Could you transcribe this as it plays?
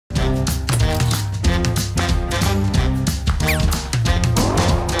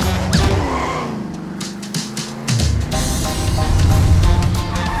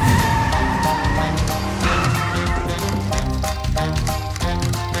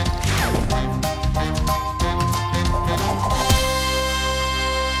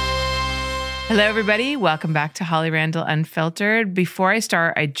Hello, everybody. Welcome back to Holly Randall Unfiltered. Before I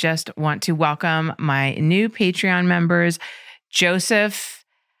start, I just want to welcome my new Patreon members, Joseph.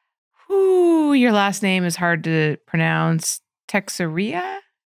 Ooh, your last name is hard to pronounce. Texeria?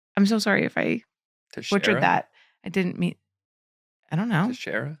 I'm so sorry if I butchered that. I didn't mean. I don't know.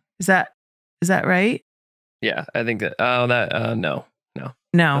 Teixeira? Is that right? Yeah, I think that. Oh, that. No.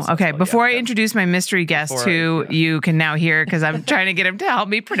 No. Okay. Before I introduce my mystery guest, who you can now hear because I'm trying to get him to help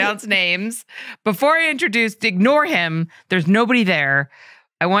me pronounce names. Before I ignore him. There's nobody there.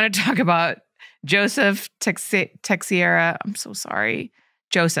 I want to talk about Joseph Texeira. I'm so sorry.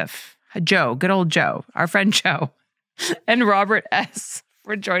 Joseph. Joe. Good old Joe. Our friend Joe. And Robert S.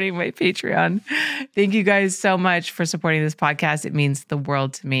 for joining my Patreon. Thank you guys so much for supporting this podcast. It means the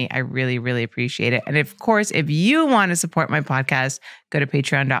world to me. I really, really appreciate it. And of course, if you want to support my podcast, go to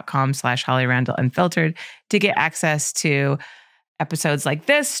patreon.com/Holly Randall Unfiltered to get access to episodes like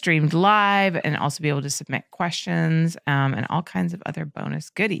this streamed live and also be able to submit questions and all kinds of other bonus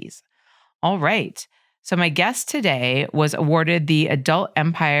goodies. All right. So my guest today was awarded the Adult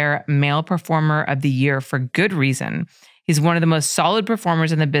Empire Male Performer of the Year for good reason. He's one of the most solid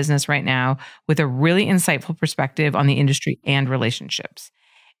performers in the business right now with a really insightful perspective on the industry and relationships.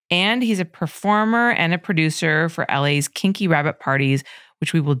 And he's a performer and a producer for LA's Kinky Rabbit Parties,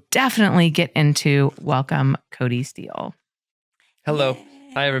 which we will definitely get into. Welcome, Codey Steele. Hello.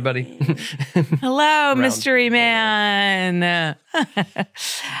 Hi, everybody. Hello, Mystery Man.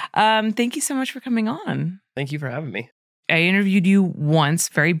 Thank you so much for coming on. Thank you for having me. I interviewed you once,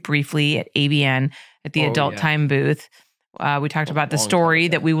 very briefly, at ABN at the Adult Time booth. We talked about the story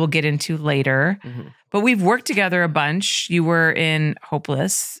that we will get into later. Mm-hmm. But we've worked together a bunch. You were in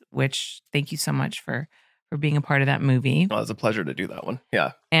Hopeless, which thank you so much for being a part of that movie. Well, it was a pleasure to do that one.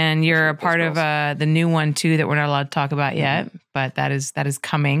 Yeah. And you're a part of the new one, too, that we're not allowed to talk about yet. But that is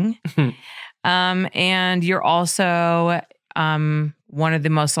coming. And you're also one of the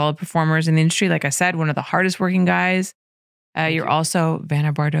most solid performers in the industry. Like I said, one of the hardest working guys. You're also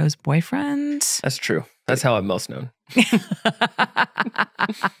Vanna Bardot's boyfriend. That's true. That's how I'm most known.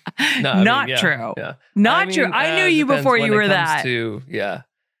 Not true. Yeah. Not true. I knew you before you were that.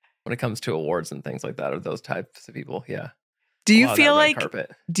 When it comes to awards and things like that, or those types of people, Do you feel like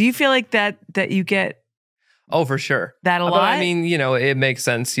that you get? Oh, for sure. That a lot. But I mean, it makes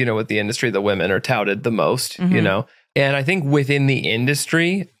sense. With the industry, the women are touted the most. Mm-hmm. And I think within the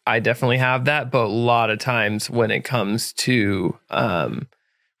industry, I definitely have that. But a lot of times when it comes to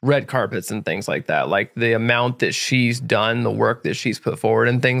red carpets and things like that, like the amount that she's done, the work that she's put forward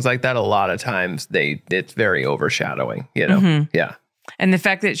and things like that, a lot of times it's very overshadowing, Mm-hmm. Yeah. And the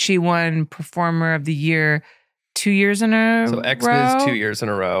fact that she won Performer of the Year 2 years in a row. So XBiz 2 years in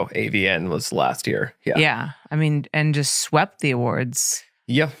a row. AVN was last year. Yeah. Yeah. I mean, and just swept the awards.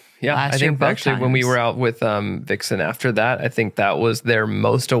 Yeah. I think actually when we were out with Vixen after that, I think that was their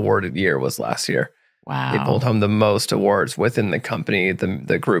most awarded year was last year. Wow. They pulled home the most awards within the company,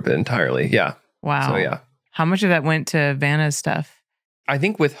 the group entirely. Yeah. Wow. So yeah. How much of that went to Vanna's stuff? I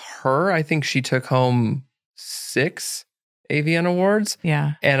think with her, she took home 6 AVN awards.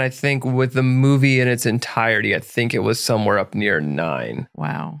 Yeah. And I think with the movie in its entirety, I think it was somewhere up near 9.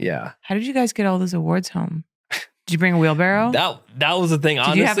 Wow. Yeah. How did you guys get all those awards home? Did you bring a wheelbarrow? That was the thing. Did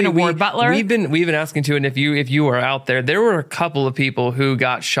honestly, you have an award butler? We've been asking to, and if you were out there were a couple of people who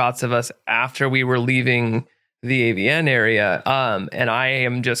got shots of us after we were leaving the AVN area. And I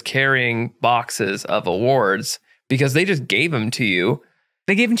am just carrying boxes of awards because they just gave them to you.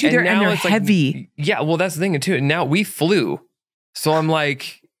 They gave them to you and they're heavy. Yeah, well, that's the thing too. And now we flew. So I'm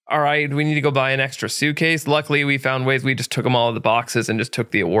like, all right, we need to go buy an extra suitcase. Luckily, we found ways. We just took them all of the boxes and just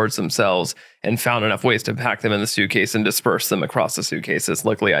took the awards themselves and found enough ways to pack them in the suitcase and disperse them across the suitcases.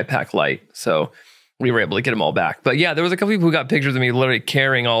 Luckily, I pack light, so we were able to get them all back. But yeah, there was a couple people who got pictures of me literally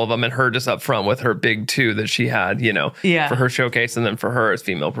carrying all of them and her just up front with her big 2 that she had, for her showcase and then for her as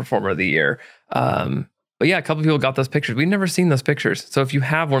Female Performer of the Year. But yeah, a couple of people got those pictures. We've never seen those pictures. So if you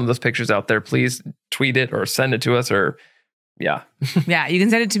have one of those pictures out there, please tweet it or send it to us or yeah. Yeah, you can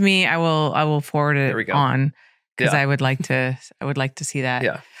send it to me. I will forward it on because I would like to see that.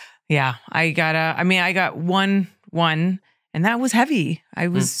 Yeah. Yeah. I got one and that was heavy. I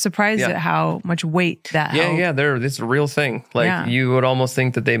was surprised at how much weight that held. Yeah, it's a real thing. Like you would almost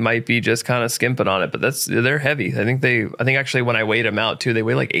think that they might be just kind of skimping on it, but they're heavy. I think actually when I weighed them out too, they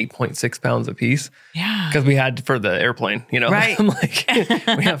weigh like 8.6 pounds a piece. Yeah. Because we had for the airplane, Right. I'm like,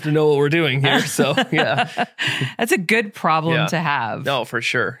 we have to know what we're doing here. So yeah. That's a good problem to have. No, for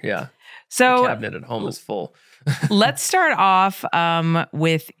sure. Yeah. So the cabinet at home is full. Let's start off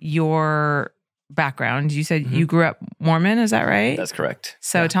with your background. You said you grew up Mormon, is that right? That's correct.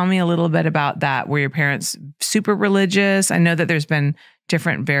 So tell me a little bit about that. Were your parents super religious? I know that there's been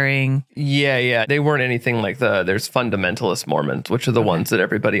different varying. Yeah. They weren't anything like there's fundamentalist Mormons, which are the ones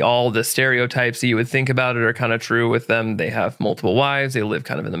that all the stereotypes that you would think about it are kind of true with them. They have multiple wives. They live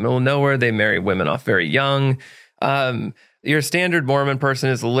kind of in the middle of nowhere. They marry women off very young. Your standard Mormon person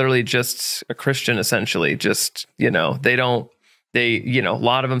is literally just a Christian, essentially. Just, a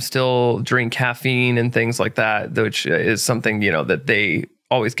lot of them still drink caffeine and things like that, which is something, that they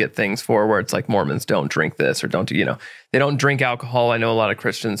always get things for, where it's like Mormons don't drink this or don't do, they don't drink alcohol. I know a lot of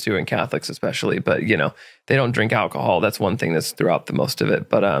Christians do, and Catholics especially, but they don't drink alcohol. That's one thing that's throughout the most of it.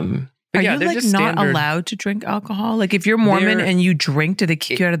 But are yeah, you they're like just not standard. allowed to drink alcohol? Like if you're Mormon and you drink, do they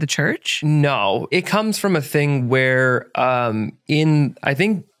kick you out of the church? No, it comes from a thing where I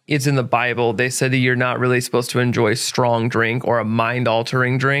think it's in the Bible. They said that you're not really supposed to enjoy strong drink or a mind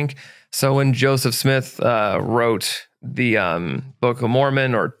altering drink. So when Joseph Smith wrote the Book of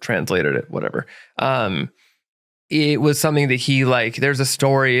Mormon, or translated it, whatever, it was something that he there's a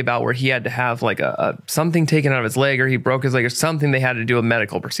story about where he had to have something taken out of his leg, or he broke his leg or something. They had to do a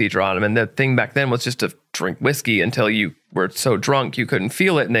medical procedure on him. And the thing back then was just to drink whiskey until you were so drunk you couldn't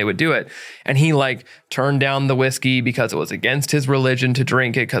feel it, and they would do it. And he turned down the whiskey because it was against his religion to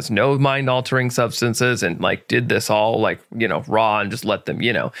drink it, because no mind altering substances, and did this all raw and just let them,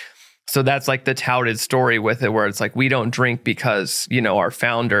 So that's the touted story with it, where it's we don't drink because, our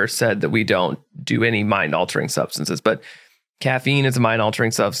founder said that we don't do any mind altering substances. But caffeine is a mind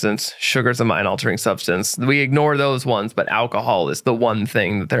altering substance. Sugar is a mind altering substance. We ignore those ones, but alcohol is the one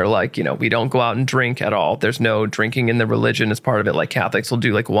thing that they're we don't go out and drink at all. There's no drinking in the religion as part of it. Like Catholics will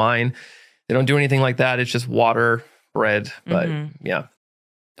do wine. They don't do anything like that. It's just water, bread. But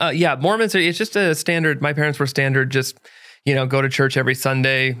yeah, Mormons it's just a standard. My parents were standard. Just, go to church every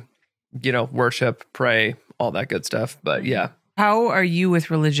Sunday, worship, pray, all that good stuff. But yeah. How are you with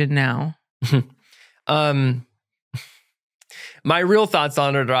religion now? My real thoughts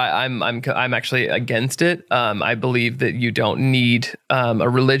on it are I'm actually against it. I believe that you don't need a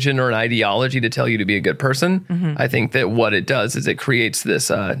religion or an ideology to tell you to be a good person. I think that what it does is it creates this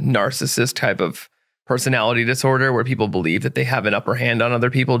narcissist type of personality disorder, where people believe that they have an upper hand on other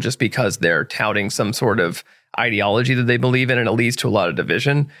people just because they're touting some sort of ideology that they believe in, and it leads to a lot of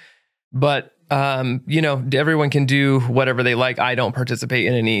division. But, everyone can do whatever they like. I don't participate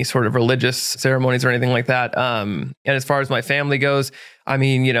in any sort of religious ceremonies or anything like that. And as far as my family goes,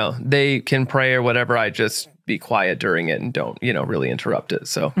 they can pray or whatever. I just be quiet during it and don't, really interrupt it.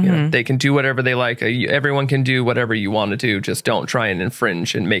 So, they can do whatever they like. Everyone can do whatever you want to do. Just don't try and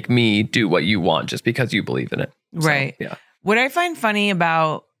infringe and make me do what you want just because you believe in it. Right. So, yeah. What I find funny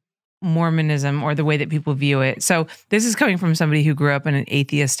about Mormonism, or the way that people view it. So this is coming from somebody who grew up in an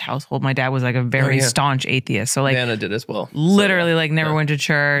atheist household. My dad was a very staunch atheist. So Vanna did as well. Literally never went to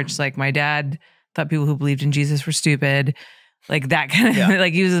church. My dad thought people who believed in Jesus were stupid. That kind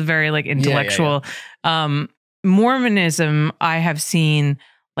of he was a very intellectual. Mormonism, I have seen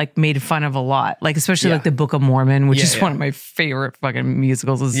made fun of a lot, especially the Book of Mormon, which is one of my favorite fucking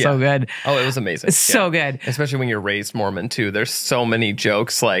musicals. It's so good. Oh, it was amazing. It's so good. Especially when you're raised Mormon too. There's so many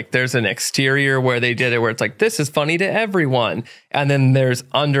jokes. There's an exterior where they did it where it's this is funny to everyone. And then there's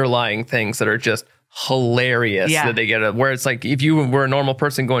underlying things that are just hilarious that they get where it's if you were a normal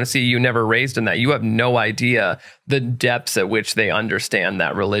person going to see you never raised in that, you have no idea the depths at which they understand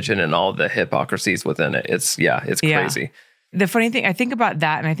that religion and all the hypocrisies within it. It's crazy. The funny thing, I think about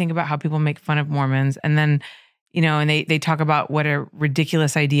that, and I think about how people make fun of Mormons, and then, and they talk about what a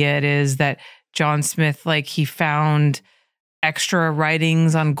ridiculous idea it is that John Smith, he found extra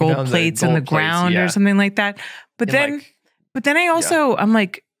writings on gold plates in the ground or something like that. But then I also, I'm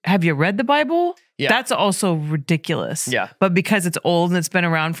have you read the Bible? Yeah. That's also ridiculous. Yeah. But because it's old and it's been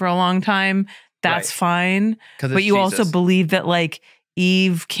around for a long time, that's fine. But you also believe that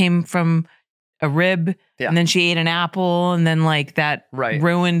Eve came from a rib, and then she ate an apple, and then that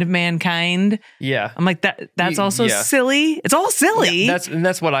ruined mankind. Yeah. I'm that's also silly. It's all silly. Yeah,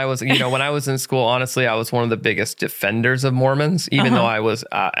 that's what I was, when I was in school, honestly, I was one of the biggest defenders of Mormons, even though I was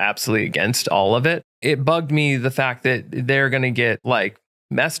absolutely against all of it. It bugged me, the fact that they're going to get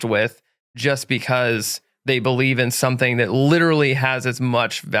messed with just because they believe in something that literally has as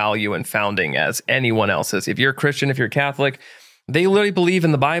much value and founding as anyone else's. If you're a Christian, if you're Catholic, they literally believe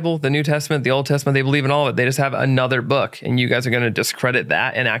in the Bible, the New Testament, the Old Testament. They believe in all of it. They just have another book, and you guys are going to discredit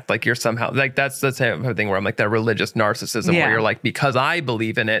that and act like you're somehow that's the same thing where I'm that religious narcissism where you're because I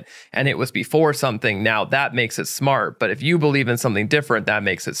believe in it and it was before something. Now that makes it smart. But if you believe in something different, that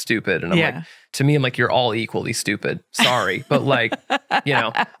makes it stupid. And I'm to me, I'm you're all equally stupid. Sorry. But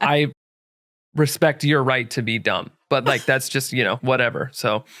I respect your right to be dumb. But like, that's just, you know, whatever.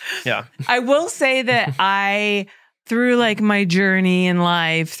 So yeah. I will say that through like my journey in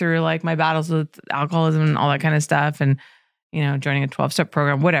life, through like my battles with alcoholism and all that kind of stuff, and, you know, joining a 12-step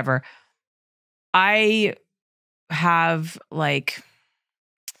program, whatever, I have like,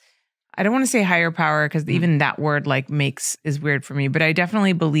 I don't want to say higher power because even that word like is weird for me, but I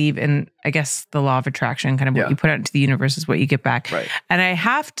definitely believe in, I guess, the law of attraction, kind of what you put out into the universe is what you get back. Right. And I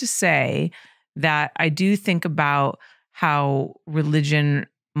have to say that I do think about how religion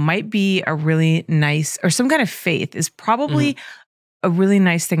might be a really nice, or some kind of faith is probably a really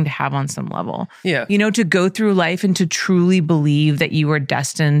nice thing to have on some level. Yeah. You know, to go through life and to truly believe that you are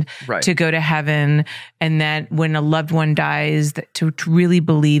destined to go to heaven, and that when a loved one dies, that to really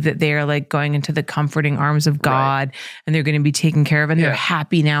believe that they are like going into the comforting arms of God and they're going to be taken care of, and they're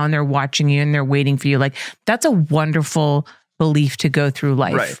happy now and they're watching you and they're waiting for you. Like, that's a wonderful belief to go through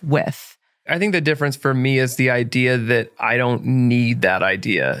life with. I think the difference for me is the idea that I don't need that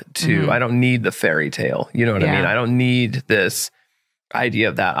idea I don't need the fairy tale. You know what I mean? I don't need this idea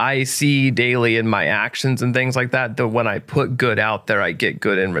of that. I see daily in my actions and things like that when I put good out there, I get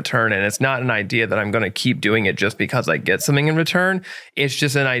good in return. And it's not an idea that I'm going to keep doing it just because I get something in return. It's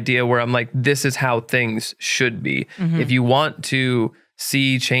just an idea where I'm like, this is how things should be. If you want to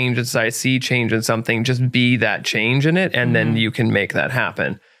see change in society, see change in something, just be that change in it, and then you can make that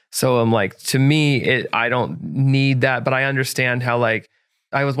happen. So I'm like, to me, I don't need that, but I understand how, like,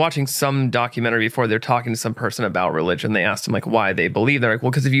 I was watching some documentary before, they're talking to some person about religion. They asked them like why they believe. They're like,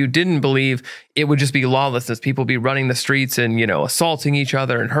 well, because if you didn't believe, it would just be lawlessness. People be running the streets and, you know, assaulting each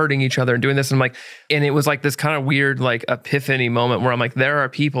other and hurting each other and doing this. And I'm like, and it was like this kind of weird, like, epiphany moment where I'm like, there are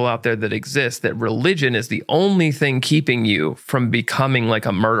people out there that exist that religion is the only thing keeping you from becoming like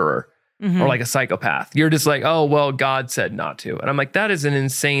a murderer. Or like a psychopath. You're just like, oh, well, God said not to. And I'm like, that is an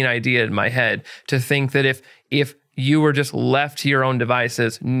insane idea in my head, to think that if you were just left to your own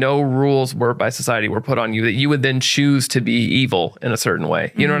devices, no rules by society were put on you, that you would then choose to be evil in a certain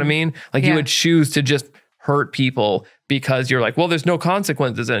way. You know what I mean? Like you would choose to just hurt people because you're like, well, there's no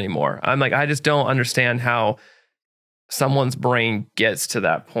consequences anymore. I'm like, I just don't understand how someone's brain gets to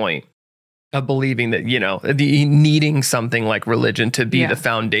that point of believing that, you know, needing something like religion to be the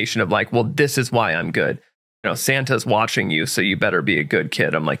foundation of like, well, this is why I'm good. You know, Santa's watching you, so you better be a good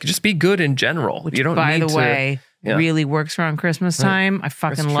kid. I'm like, just be good in general. Which, you don't by need the way, really works around Christmas time. I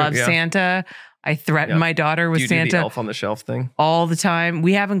fucking love Santa. I threaten my daughter with Do you Santa. do the elf on the shelf thing all the time.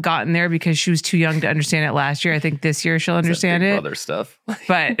 We haven't gotten there because she was too young to understand it last year. I think this year she'll understand it. Brother stuff,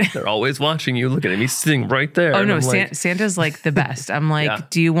 but they're always watching you, looking at me sitting right there. Oh no, Santa's like the best. I'm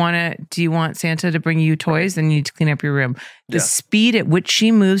like, do you want Santa to bring you toys? Then you need to clean up your room. The speed at which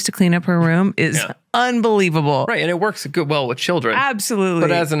she moves to clean up her room is unbelievable. Right, and it works well with children. Absolutely.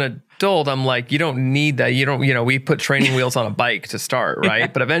 But as an adult, I'm like, you don't need that. You don't, you know, we put training wheels on a bike to start,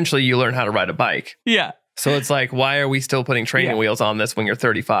 right? But eventually you learn how to ride a bike. Yeah. So it's like, why are we still putting training wheels on this when you're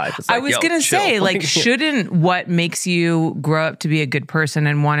 35? It's like, I was going to say, like, shouldn't what makes you grow up to be a good person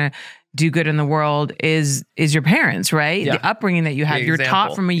and want to do good in the world is your parents, right? The upbringing that you have. You're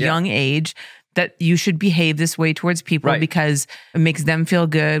taught from a young age that you should behave this way towards people because it makes them feel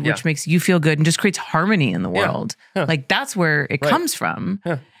good, which makes you feel good and just creates harmony in the world. Like, that's where it comes from.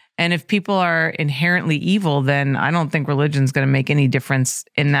 And if people are inherently evil, then I don't think religion's going to make any difference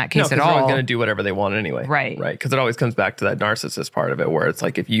in that case at all. They're always going to do whatever they want anyway. Right. Because it always comes back to that narcissist part of it, where it's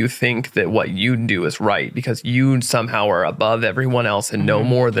like, if you think that what you do is right because you somehow are above everyone else and know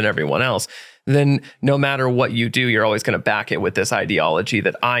more than everyone else, then no matter what you do, you're always going to back it with this ideology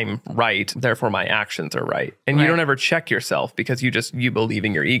that I'm right, therefore my actions are right. And you don't ever check yourself because you believe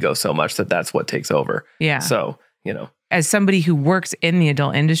in your ego so much that that's what takes over. Yeah. So, you know. As somebody who works in the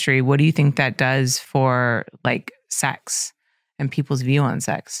adult industry, what do you think that does for like sex and people's view on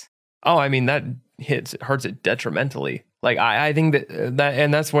sex? Oh, I mean, that hurts it detrimentally. Like I think that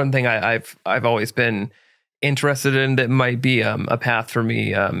and that's one thing I've always been interested in, that might be a path for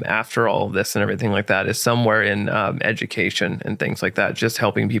me after all of this and everything like that, is somewhere in education and things like that, just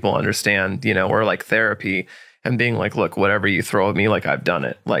helping people understand, you know, or like therapy, and being like, look, whatever you throw at me, like, I've done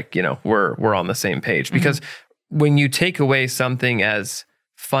it. Like, you know, we're on the same page. Because when you take away something as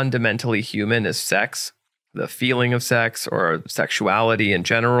fundamentally human as sex, the feeling of sex or sexuality in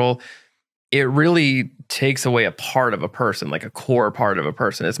general, it really takes away a part of a person, like a core part of a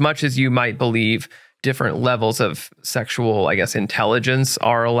person. As much as you might believe different levels of sexual, I guess, intelligence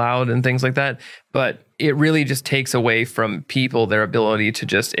are allowed and things like that, But it really just takes away from people their ability to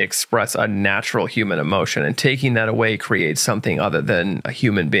just express a natural human emotion, and taking that away creates something other than a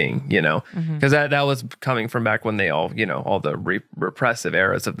human being, you know, because that was coming from back when they all, you know, all the repressive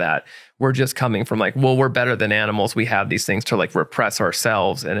eras of that were just coming from like, well, we're better than animals. We have these things to like repress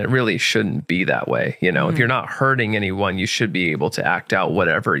ourselves. And it really shouldn't be that way. You know, if you're not hurting anyone, you should be able to act out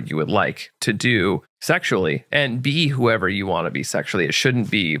whatever you would like to do sexually and be whoever you want to be sexually. It shouldn't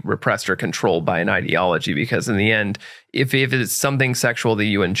be repressed or controlled by an ideology, because in the end, if it's something sexual that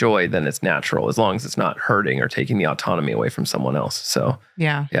you enjoy, then it's natural, as long as it's not hurting or taking the autonomy away from someone else. So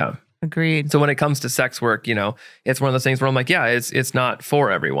yeah. Agreed. So when it comes to sex work, you know, it's one of those things where I'm like, yeah, it's not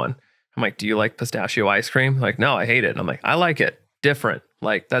for everyone. I'm like, do you like pistachio ice cream? Like, no, I hate it. I'm like, I like it. Different.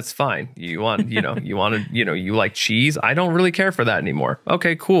 Like, that's fine. You want, you know, you like cheese. I don't really care for that anymore.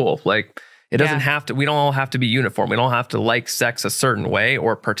 Okay, cool. Like, it doesn't have to, we don't all have to be uniform. We don't have to like sex a certain way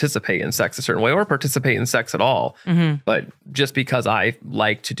or participate in sex a certain way or participate in sex at all. But just because I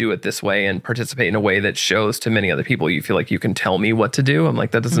like to do it this way and participate in a way that shows to many other people, you feel like you can tell me what to do. I'm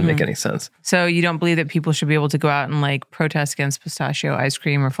like, that doesn't make any sense. So you don't believe that people should be able to go out and like protest against pistachio ice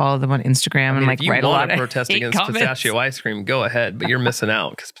cream or follow them on Instagram and like write a lot of protest against pistachio ice cream, go ahead, but you're missing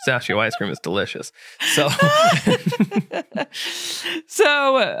out because pistachio ice cream is delicious. So,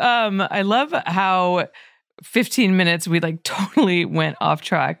 I love how 15 minutes we like totally went off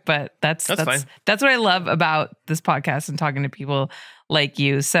track, but that's fine. That's what I love about this podcast and talking to people like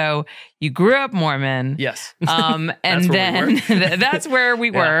you. So you grew up Mormon. Yes. And then that's where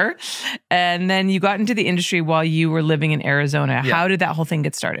we were. And then you got into the industry while you were living in Arizona. Yeah. How did that whole thing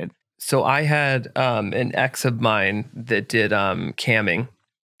get started? So I had an ex of mine that did camming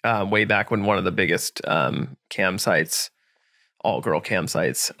way back when one of the biggest cam sites, all girl cam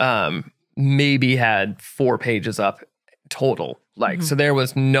sites, maybe had 4 pages up total. Like, so there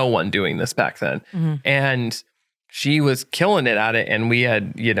was no one doing this back then. And she was killing it at it. And we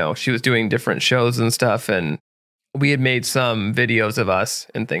had, you know, she was doing different shows and stuff. And we had made some videos of us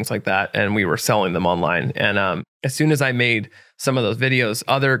and things like that. And we were selling them online. And as soon as I made some of those videos,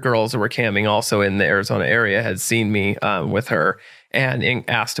 other girls that were camming also in the Arizona area had seen me with her and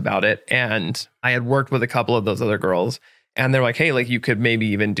asked about it. And I had worked with a couple of those other girls. And they're like, hey, like, you could maybe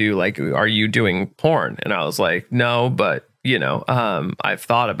even do like, are you doing porn? And I was like, no, but you know, I've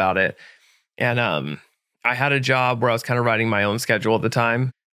thought about it. And I had a job where I was kind of writing my own schedule at the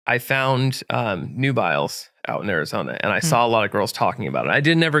time. I found Nubiles out in Arizona, and I saw a lot of girls talking about it. I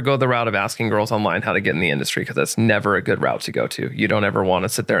didn't ever go the route of asking girls online how to get in the industry, because that's never a good route to go to. You don't ever want to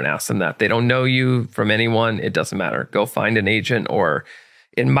sit there and ask them that. They don't know you from anyone. It doesn't matter. Go find an agent, or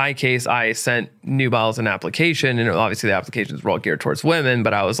in my case, I sent Nubiles an application, and obviously the applications were all geared towards women,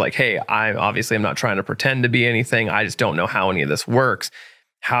 but I was like, hey, I'm not trying to pretend to be anything. I just don't know how any of this works.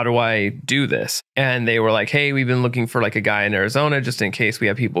 How do I do this? And they were like, hey, we've been looking for like a guy in Arizona, just in case we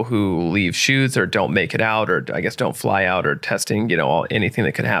have people who leave shoots or don't make it out, or I guess don't fly out, or testing, you know, anything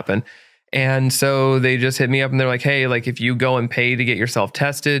that could happen. And so they just hit me up and they're like, hey, like, if you go and pay to get yourself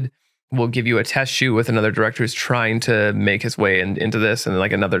tested, we'll give you a test shoot with another director who's trying to make his way into this, and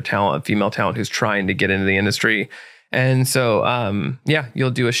like another talent, female talent who's trying to get into the industry. And so, yeah, you'll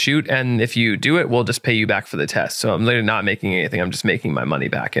do a shoot. And if you do it, we'll just pay you back for the test. So I'm literally not making anything. I'm just making my money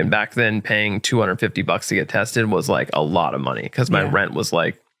back. And back then, paying $250 to get tested was like a lot of money, because my rent was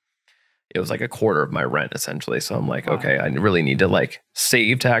like, it was like a quarter of my rent essentially. So I'm like, okay, I really need to like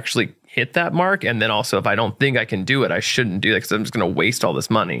save to actually hit that mark. And then also, if I don't think I can do it, I shouldn't do that, because I'm just going to waste all this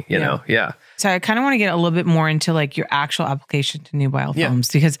money, you know? Yeah. So I kind of want to get a little bit more into like your actual application to Nubile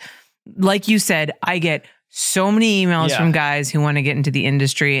Films, because like you said, I get so many emails from guys who want to get into the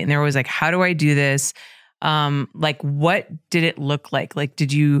industry, and they're always like, how do I do this? Like, what did it look like? Like,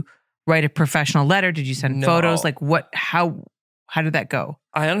 did you write a professional letter? Did you send photos? Like, how did that go?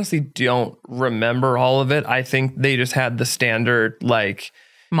 I honestly don't remember all of it. I think they just had the standard, like,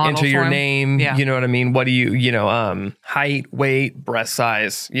 model enter your name, you know what I mean? What do you know, height, weight, breast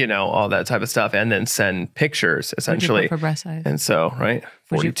size, you know, all that type of stuff. And then send pictures, essentially. For breast size? And so, right,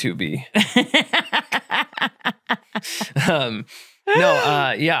 42B.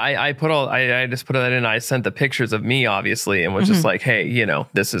 I just put that in. I sent the pictures of me, obviously, and was just like, hey, you know,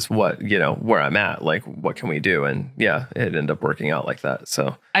 this is what, you know, where I'm at. Like, what can we do? And yeah, it ended up working out like that.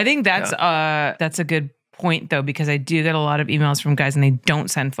 So I think that's a good point, though, because I do get a lot of emails from guys and they don't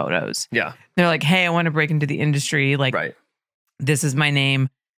send photos. Yeah. They're like, hey, I want to break into the industry. Like, this is my name.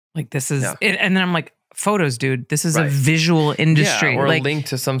 Like, this is it. And then I'm like, photos, dude. This is a visual industry. Yeah, or like, linked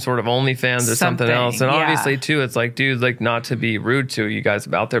to some sort of OnlyFans or something else. And obviously, too, it's like, dude, like, not to be rude to you guys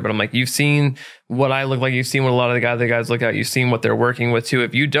out there, but I'm like, you've seen what I look like. You've seen what a lot of the guys look at. You've seen what they're working with, too.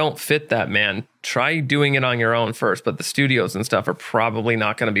 If you don't fit that, man, try doing it on your own first. But the studios and stuff are probably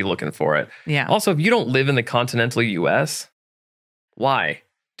not going to be looking for it. Yeah. Also, if you don't live in the continental U.S., why?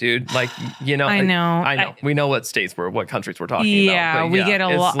 Dude, like, you know, I know. We know what countries we're talking about. Yeah, we get a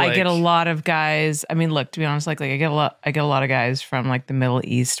lot. I get a lot of guys. I mean, look, to be honest, like I get a lot of guys from like the Middle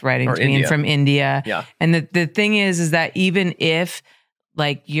East writing to me and from India. Yeah. And the thing is that even if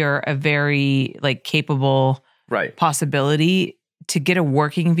like you're a very like capable possibility, to get a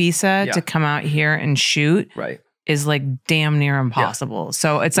working visa to come out here and shoot is like damn near impossible. Yeah.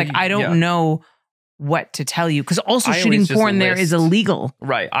 So it's like I don't know what to tell you, because also shooting porn there is illegal.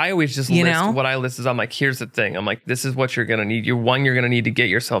 Right. I always just list what I list is I'm like, here's the thing. I'm like, this is what you're going to need. You're going to need to get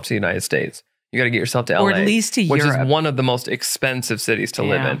yourself to the United States. You got to get yourself to LA. Or at least to Europe. Which is one of the most expensive cities to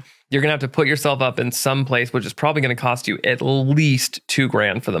live in. You're going to have to put yourself up in some place, which is probably going to cost you at least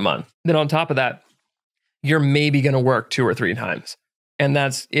 $2,000 for the month. Then on top of that, you're maybe going to work 2 or 3 times. And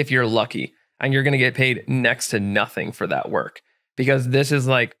that's if you're lucky. And you're going to get paid next to nothing for that work. Because this is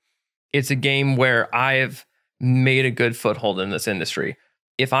like, it's a game where I've made a good foothold in this industry.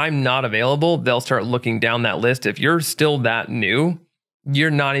 If I'm not available, they'll start looking down that list. If you're still that new,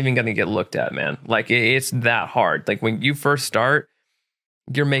 you're not even going to get looked at, man. Like, it's that hard. Like, when you first start,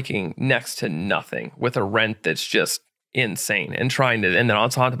 you're making next to nothing with a rent that's just insane. And then on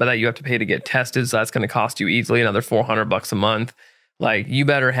top of that, you have to pay to get tested. So that's going to cost you easily another $400 a month. Like, you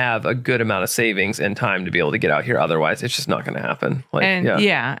better have a good amount of savings and time to be able to get out here. Otherwise, it's just not going to happen. Like, and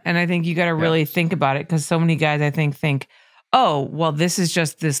I think you got to really think about it, because so many guys, I think, oh, well, this is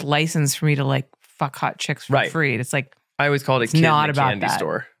just this license for me to like fuck hot chicks for free. And it's like, I always called it a kid in a candy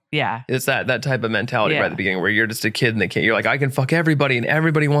store. Yeah. It's that type of mentality right at the beginning, where you're just a kid in the candy. You're like, I can fuck everybody and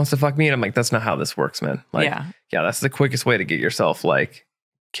everybody wants to fuck me. And I'm like, that's not how this works, man. Like, yeah, that's the quickest way to get yourself like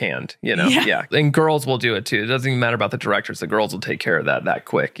canned, you know? Yeah. And girls will do it too. It doesn't even matter about the directors. The girls will take care of that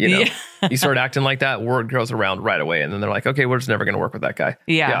quick, you know? You start acting like that, word goes around right away. And then they're like, okay, we're just never going to work with that guy.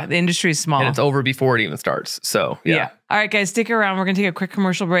 Yeah. The industry is small. And it's over before it even starts. So, yeah. All right, guys, stick around. We're going to take a quick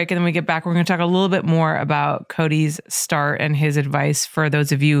commercial break. And then we get back, we're going to talk a little bit more about Codey's start and his advice for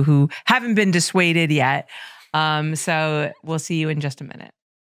those of you who haven't been dissuaded yet. So we'll see you in just a minute.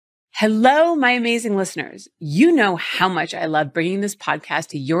 Hello, my amazing listeners. You know how much I love bringing this podcast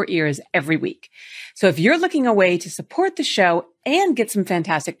to your ears every week. So if you're looking a way to support the show and get some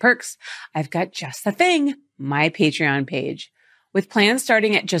fantastic perks, I've got just the thing, my Patreon page. With plans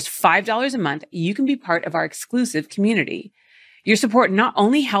starting at just $5 a month, you can be part of our exclusive community. Your support not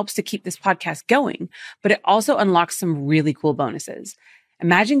only helps to keep this podcast going, but it also unlocks some really cool bonuses.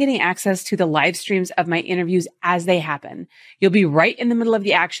 Imagine getting access to the live streams of my interviews as they happen. You'll be right in the middle of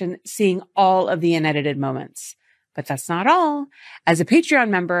the action, seeing all of the unedited moments. But that's not all. As a Patreon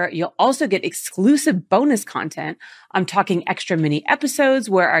member, you'll also get exclusive bonus content. I'm talking extra mini episodes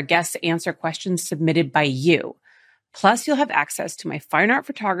where our guests answer questions submitted by you. Plus, you'll have access to my fine art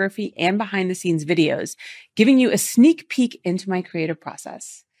photography and behind the scenes videos, giving you a sneak peek into my creative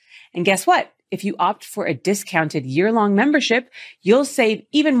process. And guess what? If you opt for a discounted year-long membership, you'll save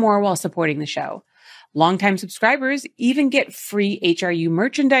even more while supporting the show. Longtime subscribers even get free HRU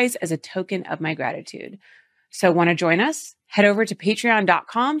merchandise as a token of my gratitude. So want to join us? Head over to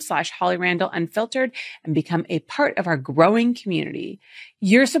patreon.com/HollyRandallUnfiltered and become a part of our growing community.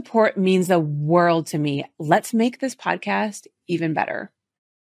 Your support means the world to me. Let's make this podcast even better.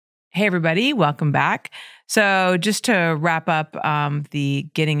 Hey, everybody. Welcome back. So just to wrap up the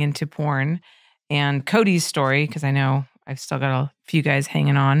getting into porn and Codey's story, because I know I've still got a few guys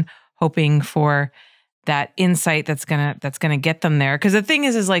hanging on, hoping for that insight that's gonna get them there. Because the thing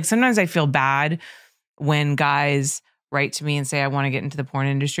is like sometimes I feel bad when guys write to me and say I want to get into the porn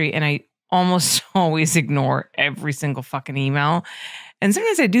industry, and I almost always ignore every single fucking email. And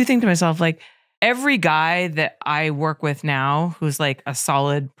sometimes I do think to myself, like, every guy that I work with now who's like a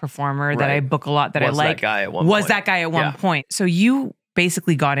solid performer that I book a lot, that I like, was that guy at one point. So you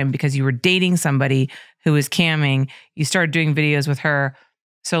basically got him because you were dating somebody who was camming. You started doing videos with her.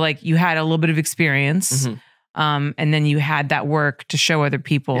 So like you had a little bit of experience. And then you had that work to show other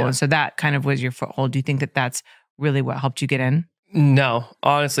people. And so that kind of was your foothold. Do you think that that's really what helped you get in? No,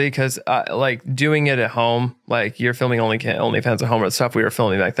 honestly, because like doing it at home, like you're filming OnlyFans at home, or the stuff we were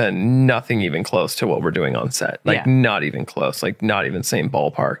filming back then, nothing even close to what we're doing on set. Like not even close, like not even same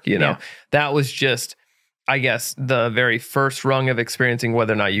ballpark, you know? That was just, I guess, the very first rung of experiencing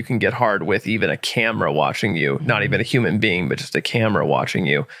whether or not you can get hard with even a camera watching you, not even a human being, but just a camera watching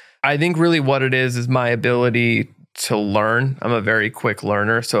you. I think really what it is my ability to learn. I'm a very quick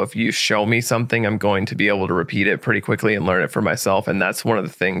learner. So if you show me something, I'm going to be able to repeat it pretty quickly and learn it for myself. And that's one of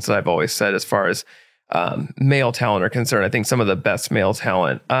the things that I've always said as far as male talent are concerned. I think some of the best male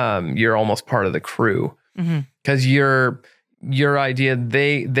talent, you're almost part of the crew because your idea,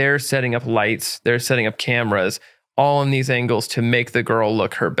 they're setting up lights, they're setting up cameras, all in these angles to make the girl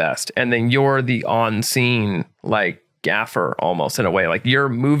look her best. And then you're the on scene, like gaffer almost in a way, like you're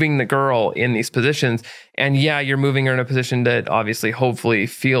moving the girl in these positions. And yeah, you're moving her in a position that obviously hopefully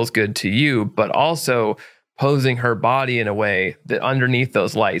feels good to you, but also posing her body in a way that underneath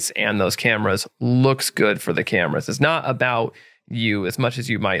those lights and those cameras looks good for the cameras. It's not about you as much as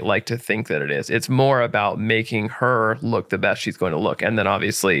you might like to think that it is. It's more about making her look the best she's going to look. And then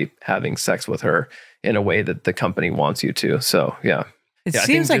obviously having sex with her in a way that the company wants you to. So yeah. It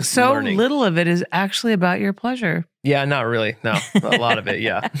seems like so little of it is actually about your pleasure. Yeah, not really. No, a lot of it.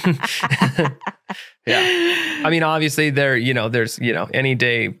 Yeah. Yeah. I mean, obviously there's, any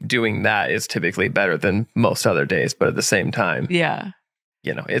day doing that is typically better than most other days, but at the same time, yeah,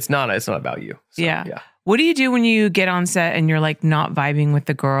 it's not about you. So, yeah. What do you do when you get on set and you're like not vibing with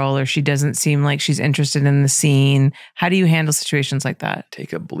the girl or she doesn't seem like she's interested in the scene? How do you handle situations like that?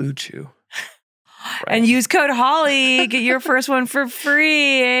 Take a blue chew. Right. And use code Holly. Get your first one for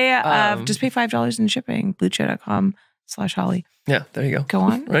free. Just pay $5 in shipping. BlueChew.com/Holly. Yeah, there you go. Go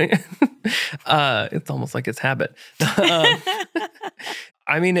on. Right. It's almost like it's habit. I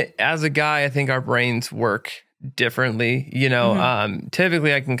mean, as a guy, I think our brains work differently.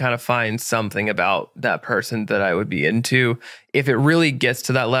 Typically I can kind of find something about that person that I would be into. If it really gets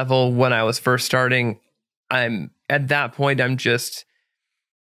to that level, when I was first starting, at that point,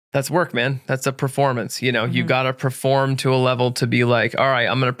 that's work, man. That's a performance. You got to perform to a level to be like, all right,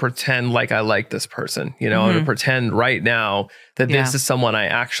 I'm going to pretend like I like this person. I'm going to pretend right now that this is someone I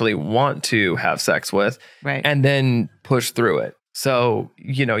actually want to have sex with, right? And then push through it. So,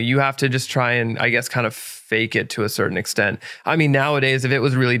 you have to just try and, I guess, kind of fake it to a certain extent. I mean, nowadays, if it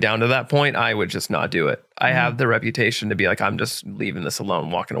was really down to that point, I would just not do it. I have the reputation to be like, I'm just leaving this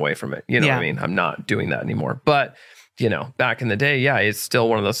alone, walking away from it. What I mean? I'm not doing that anymore. But back in the day, yeah, it's still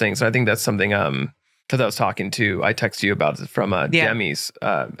one of those things. I think that's something, because I texted you about it from Demi's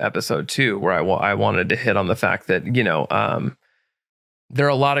episode 2, where I wanted to hit on the fact that, there are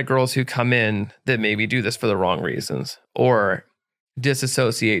a lot of girls who come in that maybe do this for the wrong reasons or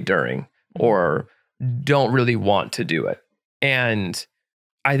disassociate during or don't really want to do it. And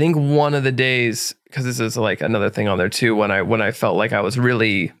I think one of the days, because this is like another thing on there too, when I felt like I was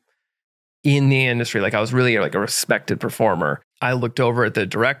really in the industry, like I was really like a respected performer, I looked over at the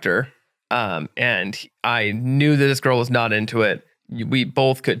director and I knew that this girl was not into it. We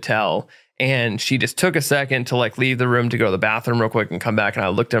both could tell. And she just took a second to like leave the room to go to the bathroom real quick and come back. And I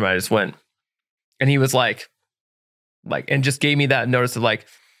looked at him, I just went, and he was like, and just gave me that notice of like,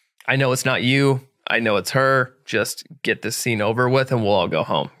 I know it's not you. I know it's her. Just get this scene over with and we'll all go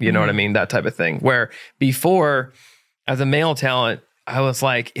home. You know what I mean? That type of thing. Where before, as a male talent, I was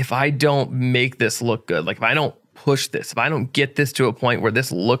like, if I don't make this look good, like if I don't push this, if I don't get this to a point where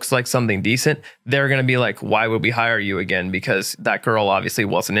this looks like something decent, they're going to be like, why would we hire you again? Because that girl obviously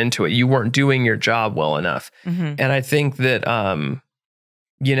wasn't into it. You weren't doing your job well enough. And I think that, I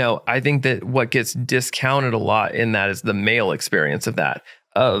think that what gets discounted a lot in that is the male experience of that,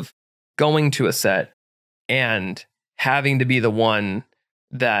 of going to a set and having to be the one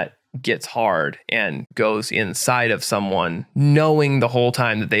that gets hard and goes inside of someone knowing the whole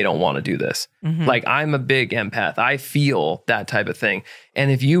time that they don't want to do this. Like, I'm a big empath. I feel that type of thing.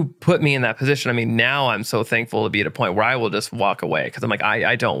 And if you put me in that position, I mean, now I'm so thankful to be at a point where I will just walk away because I'm like,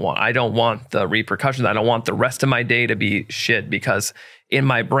 I don't want the repercussions. I don't want the rest of my day to be shit because in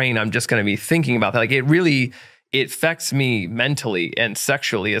my brain, I'm just going to be thinking about that. Like, it affects me mentally and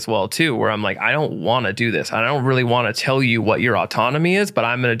sexually as well too, where I'm like, I don't want to do this. I don't really want to tell you what your autonomy is, but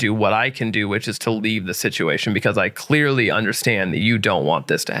I'm going to do what I can do, which is to leave the situation because I clearly understand that you don't want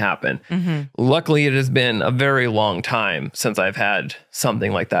this to happen. Luckily, it has been a very long time since I've had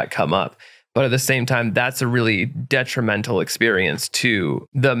something like that come up. But at the same time, that's a really detrimental experience to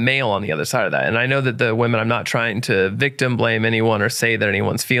the male on the other side of that. And I know that the women, I'm not trying to victim blame anyone or say that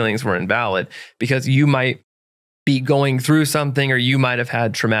anyone's feelings were invalid because you might be going through something or you might have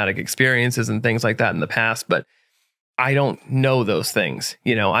had traumatic experiences and things like that in the past, but I don't know those things.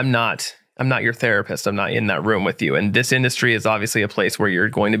 I'm not your therapist. I'm not in that room with you. And this industry is obviously a place where you're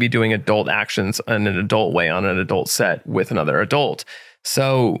going to be doing adult actions in an adult way on an adult set with another adult.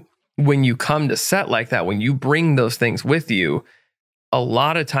 So when you come to set like that, when you bring those things with you, a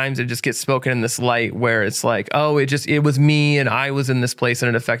lot of times it just gets spoken in this light where it's like, oh, it was me and I was in this place and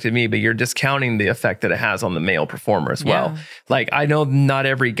it affected me, but you're discounting the effect that it has on the male performer as well. Like, I know not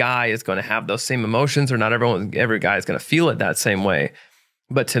every guy is going to have those same emotions, or not every guy is going to feel it that same way.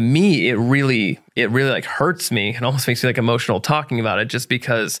 But to me, it really like hurts me and almost makes me like emotional talking about it, just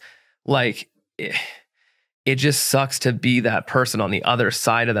because like it just sucks to be that person on the other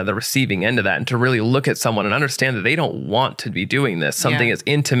side of that, the receiving end of that, and to really look at someone and understand that they don't want to be doing this. Something as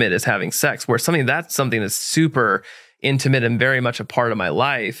intimate as having sex, where something that's super intimate and very much a part of my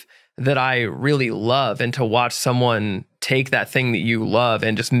life that I really love. And to watch someone take that thing that you love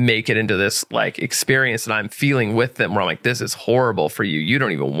and just make it into this like experience that I'm feeling with them, where I'm like, this is horrible for you. You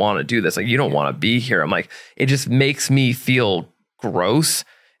don't even want to do this. Like, you don't want to be here. I'm like, it just makes me feel gross.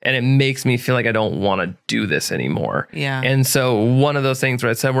 And it makes me feel like I don't want to do this anymore. Yeah. And so one of those things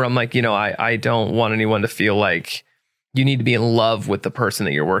where I said, where I'm like, I don't want anyone to feel like you need to be in love with the person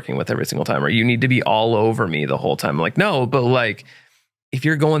that you're working with every single time, or you need to be all over me the whole time. I'm like, no, but like, if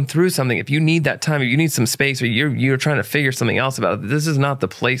you're going through something, if you need that time, if you need some space, or you're trying to figure something else about it, this is not the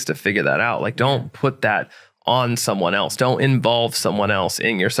place to figure that out. Like, don't put that on someone else. Don't involve someone else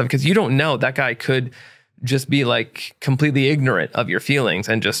in your stuff, because you don't know, that guy could just be like completely ignorant of your feelings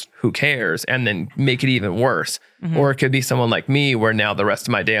and just who cares, and then make it even worse. Or it could be someone like me, where now the rest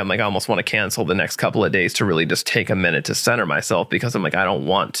of my day, I'm like, I almost want to cancel the next couple of days to really just take a minute to center myself, because I'm like, I don't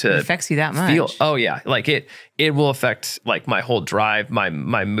want to. It affects you that much. Oh yeah. Like it will affect like my whole drive, my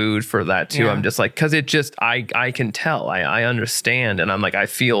mood for that too. I'm just like, cause it just, I can tell, I understand. And I'm like, I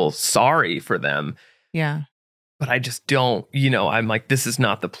feel sorry for them. Yeah. But I just don't, I'm like, this is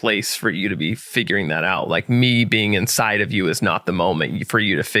not the place for you to be figuring that out. Like, me being inside of you is not the moment for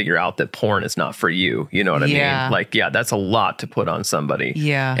you to figure out that porn is not for you. You know what I mean? Like, yeah, that's a lot to put on somebody.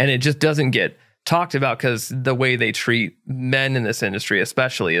 Yeah. And it just doesn't get talked about, because the way they treat men in this industry,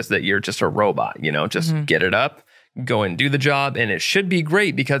 especially, is that you're just a robot, just get it up, go and do the job. And it should be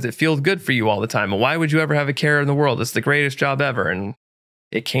great because it feels good for you all the time. And why would you ever have a care in the world? It's the greatest job ever. And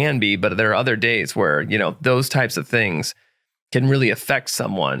it can be, but there are other days where, those types of things can really affect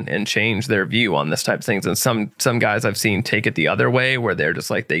someone and change their view on this type of things. And some guys I've seen take it the other way, where they're just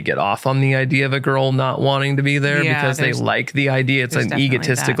like, they get off on the idea of a girl not wanting to be there because they like the idea. It's an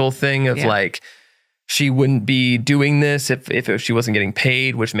egotistical thing of like, she wouldn't be doing this if she wasn't getting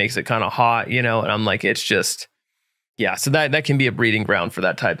paid, which makes it kind of hot, and I'm like, it's just, yeah, so that can be a breeding ground for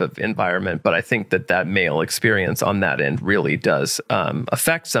that type of environment. But I think that male experience on that end really does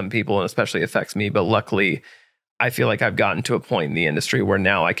affect some people, and especially affects me. But luckily, I feel like I've gotten to a point in the industry where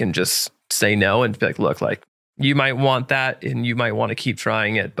now I can just say no and be like, look, like, you might want that and you might want to keep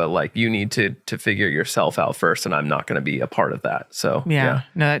trying it, but like, you need to figure yourself out first, and I'm not going to be a part of that. So yeah.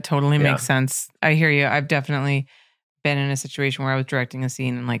 No, that totally makes sense. I hear you. I've definitely been in a situation where I was directing a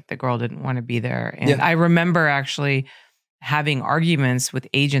scene and like the girl didn't want to be there. And I remember actually having arguments with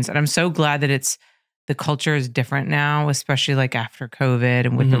agents, and I'm so glad that the culture is different now, especially like after COVID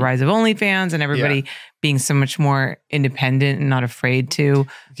and with the rise of OnlyFans and everybody being so much more independent and not afraid to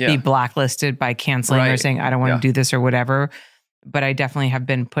be blacklisted by canceling or saying, I don't want to do this or whatever. But I definitely have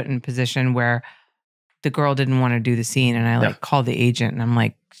been put in a position where the girl didn't want to do the scene, and I like called the agent, and I'm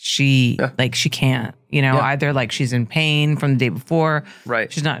like, she can't, either like she's in pain from the day before,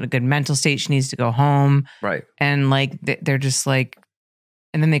 she's not in a good mental state, she needs to go home, and like they're just like,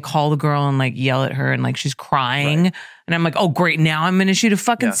 and then they call the girl and like yell at her, and like she's crying, and I'm like, oh great, now I'm gonna shoot a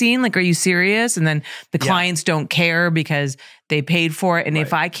fucking scene, like, are you serious? And then the clients don't care because they paid for it, and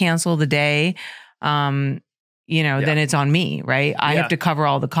if I cancel the day, then it's on me, right? I have to cover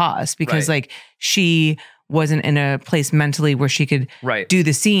all the costs because like she wasn't in a place mentally where she could do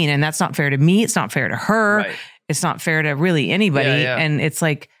the scene. And that's not fair to me. It's not fair to her. It's not fair to really anybody. And it's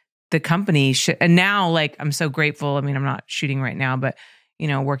like the company should, and now like, I'm so grateful. I mean, I'm not shooting right now, but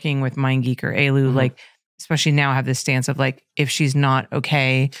working with MindGeek or Elu, like, especially now I have this stance of like, if she's not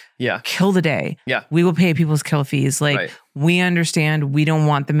okay, kill the day. We will pay people's kill fees. Like we understand, we don't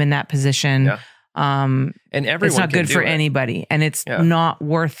want them in that position. And everyone, it's not good for anybody, and it's not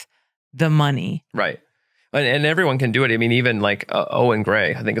worth the money. And everyone can do it. I mean, even like Owen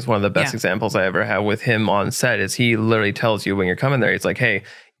Gray, I think is one of the best examples I ever had with him on set, is he literally tells you when you're coming there, he's like, hey,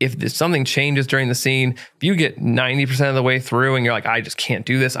 if something changes during the scene, if you get 90% of the way through and you're like, I just can't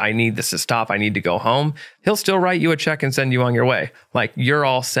do this, I need this to stop, I need to go home, he'll still write you a check and send you on your way. Like, you're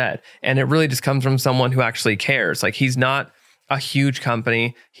all set. And it really just comes from someone who actually cares. Like, he's not a huge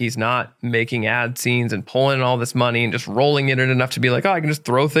company. He's not making ad scenes and pulling in all this money and just rolling it in enough to be like, oh, I can just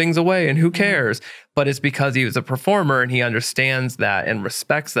throw things away and who cares? But it's because he was a performer and he understands that and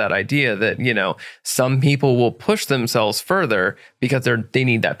respects that idea that, you know, some people will push themselves further because they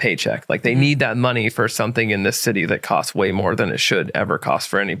need that paycheck. Like they need that money for something in this city that costs way more than it should ever cost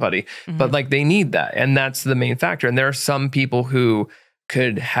for anybody. But like they need that. And that's the main factor. And there are some people who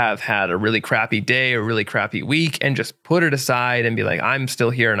could have had a really crappy day or really crappy week and just put it aside and be like, I'm still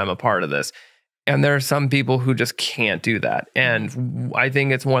here and I'm a part of this. And there are some people who just can't do that. And I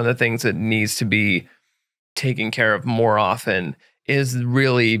think it's one of the things that needs to be taken care of more often is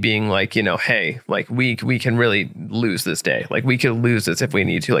really being like, you know, hey, like we can really lose this day. Like we could lose this if we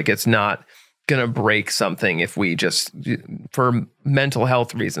need to. Like it's not going to break something if we just, for mental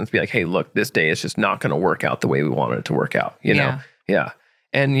health reasons, be like, hey, look, this day is just not going to work out the way we wanted it to work out, you know? Yeah.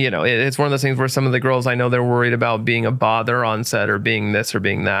 And, you know, it's one of those things where some of the girls I know, they're worried about being a bother on set or being this or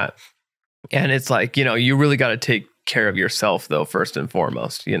being that. And it's like, you know, you really got to take care of yourself, though, first and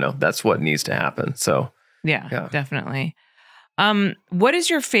foremost. You know, that's what needs to happen. So, yeah. Definitely. What is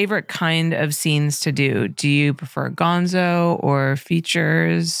your favorite kind of scenes to do? Do you prefer gonzo or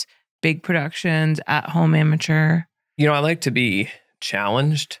features, big productions, at-home amateur? You know, I like to be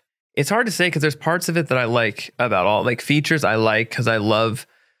challenged. It's hard to say because there's parts of it that I like about all. Like features I like because I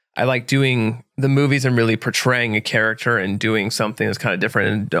like doing the movies and really portraying a character and doing something that's kind of different,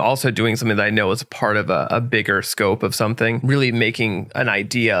 and also doing something that I know is a part of a bigger scope of something, really making an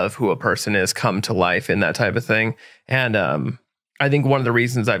idea of who a person is come to life in that type of thing. And I think one of the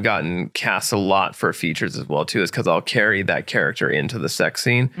reasons I've gotten cast a lot for features as well, too, is because I'll carry that character into the sex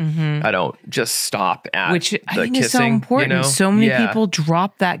scene. I don't just stop at which I think kissing, is so important. You know? So many people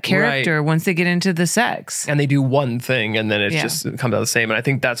drop that character once they get into the sex. And they do one thing and then it just comes out the same. And I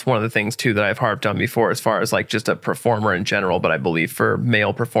think that's one of the things, too, that I've harped on before as far as like just a performer in general. But I believe for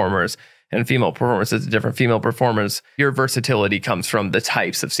male performers and female performers, it's different. Female performers, your versatility comes from the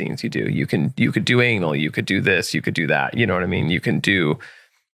types of scenes you do. You could do anal, you could do this, you could do that. You know what I mean? You can do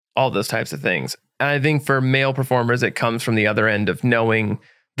all those types of things. And I think for male performers, it comes from the other end of knowing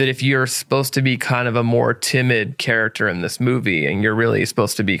that if you're supposed to be kind of a more timid character in this movie and you're really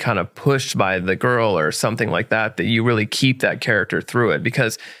supposed to be kind of pushed by the girl or something like that, that you really keep that character through it,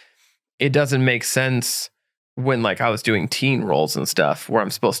 because it doesn't make sense when like I was doing teen roles and stuff where I'm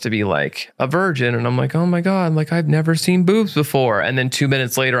supposed to be like a virgin and I'm like, oh my God, like I've never seen boobs before. And then 2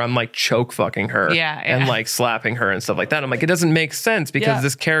 minutes later, I'm like choke fucking her and like slapping her and stuff like that. I'm like, it doesn't make sense because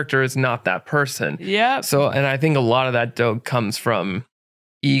this character is not that person. So, and I think a lot of that comes from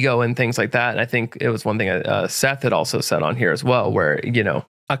ego and things like that. And I think it was one thing Seth had also said on here as well, where, you know,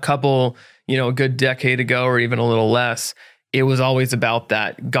 a couple, you know, a good decade ago or even a little less, it was always about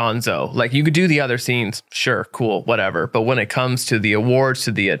that gonzo. Like you could do the other scenes, sure, cool, whatever. But when it comes to the awards,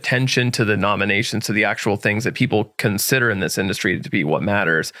 to the attention, to the nominations, to the actual things that people consider in this industry to be what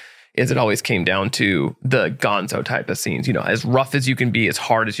matters, is it always came down to the gonzo type of scenes, you know, as rough as you can be, as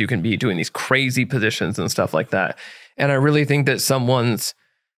hard as you can be, doing these crazy positions and stuff like that. And I really think that someone's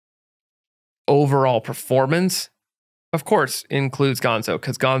overall performance, of course, includes gonzo,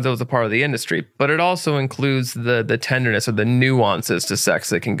 because gonzo is a part of the industry, but it also includes the tenderness or the nuances to sex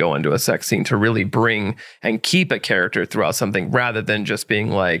that can go into a sex scene to really bring and keep a character throughout something, rather than just being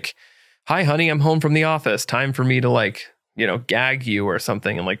like, hi, honey, I'm home from the office. Time for me to like, you know, gag you or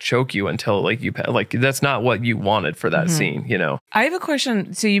something and like choke you until like you, like, that's not what you wanted for that scene, you know? I have a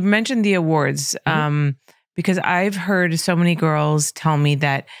question. So you mentioned the awards, because I've heard so many girls tell me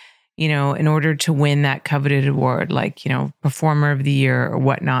that, you know, in order to win that coveted award, like, you know, performer of the year or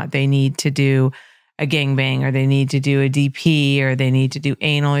whatnot, they need to do a gangbang, or they need to do a DP, or they need to do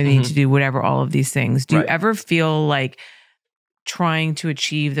anal, or they need to do whatever, all of these things. Do you ever feel like trying to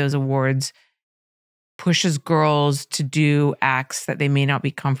achieve those awards pushes girls to do acts that they may not be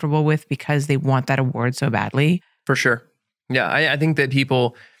comfortable with because they want that award so badly? For sure. Yeah, I think that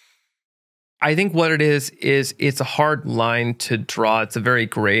people... I think what it is it's a hard line to draw. It's a very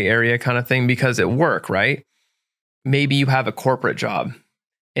gray area kind of thing, because at work, right? Maybe you have a corporate job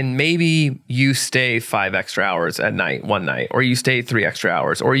and maybe you stay 5 extra hours at night, one night, or you stay 3 extra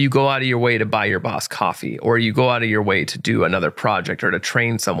hours, or you go out of your way to buy your boss coffee, or you go out of your way to do another project or to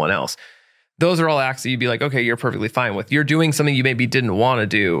train someone else. Those are all acts that you'd be like, okay, you're perfectly fine with. You're doing something you maybe didn't want to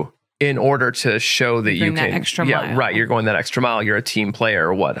do in order to show that you can, extra mile. Right. You're going that extra mile. You're a team player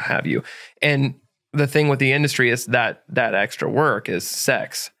or what have you. And the thing with the industry is that extra work is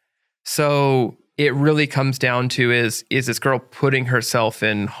sex. So it really comes down to is this girl putting herself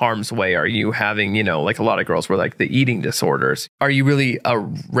in harm's way? Are you having, you know, like a lot of girls were like the eating disorders. Are you really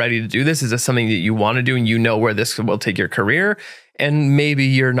ready to do this? Is this something that you want to do and you know where this will take your career? And maybe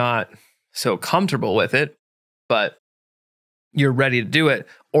you're not so comfortable with it, but you're ready to do it.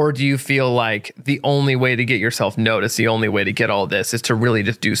 Or do you feel like the only way to get yourself noticed, the only way to get all this is to really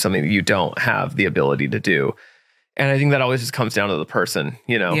just do something that you don't have the ability to do? And I think that always just comes down to the person,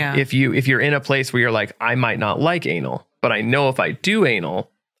 you know. If you're in a place where you're like, I might not like anal, but I know if I do anal,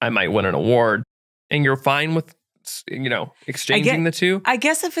 I might win an award, and you're fine with, you know, exchanging the two. I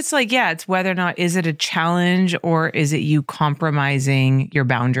guess if it's like, it's whether or not, is it a challenge or is it you compromising your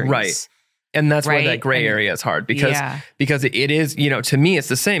boundaries? Right. And that's where that gray area is hard because it is, you know, to me, it's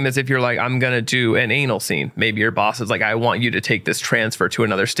the same as if you're like, I'm going to do an anal scene. Maybe your boss is like, I want you to take this transfer to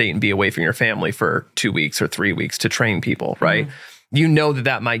another state and be away from your family for 2 weeks or 3 weeks to train people, right? You know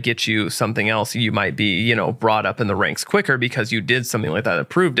that might get you something else. You might be, you know, brought up in the ranks quicker because you did something like that that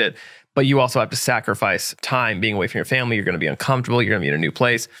proved it. But you also have to sacrifice time being away from your family. You're going to be uncomfortable. You're going to be in a new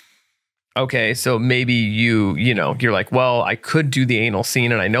place. Okay, so maybe you know, you're like, well, I could do the anal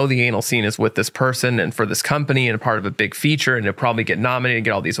scene, and I know the anal scene is with this person and for this company and part of a big feature, and it'll probably get nominated and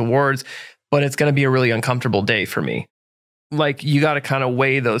get all these awards, but it's going to be a really uncomfortable day for me. Like, you got to kind of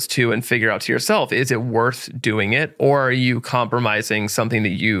weigh those two and figure out to yourself, is it worth doing it, or are you compromising something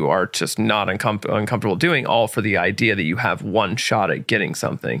that you are just not uncomfortable doing, all for the idea that you have one shot at getting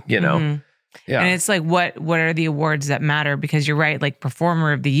something, you know? Yeah. And it's like, what are the awards that matter? Because you're right, like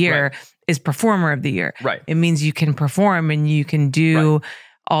Performer of the Year is Performer of the Year. Right. It means you can perform and you can do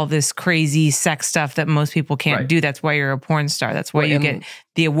all this crazy sex stuff that most people can't do. That's why you're a porn star. That's why you get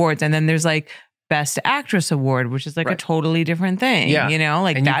the awards. And then there's like Best Actress Award, which is like a totally different thing. Yeah. You know,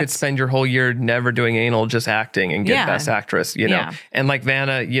 like, and you could spend your whole year never doing anal, just acting and get Best Actress, you know? And like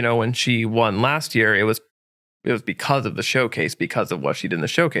Vanna, you know, when she won last year, it was because of the showcase, because of what she did in the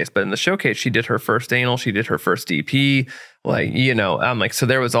showcase. But in the showcase, she did her first anal, she did her first DP, like, you know, I'm like, so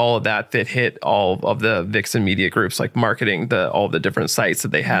there was all of that hit all of the Vixen media groups, like marketing all the different sites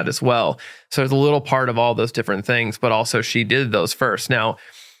that they had as well. So there's a little part of all those different things, but also she did those first. Now,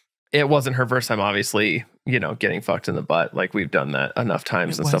 it wasn't her first time, obviously, you know, getting fucked in the butt. Like, we've done that enough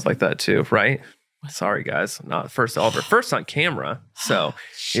times and stuff like that too, right? Sorry, guys, not first Oliver, first on camera. So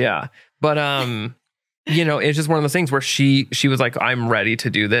yeah, but you know, it's just one of those things where she was like, I'm ready to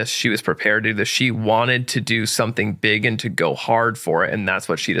do this. She was prepared to do this. She wanted to do something big and to go hard for it. And that's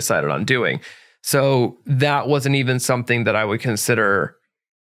what she decided on doing. So that wasn't even something that I would consider.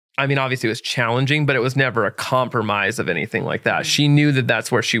 I mean, obviously it was challenging, but it was never a compromise of anything like that. She knew that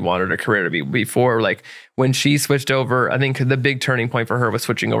that's where she wanted her career to be before. Like, when she switched over, I think the big turning point for her was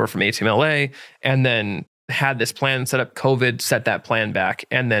switching over from ATMLA, and then had this plan set up. COVID set that plan back,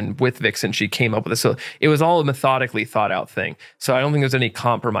 and then with Vixen she came up with this. So it was all a methodically thought out thing. So I don't think there's any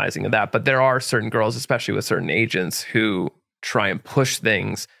compromising of that, but there are certain girls, especially with certain agents, who try and push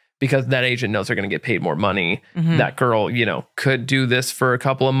things because that agent knows they're going to get paid more money. That girl, you know, could do this for a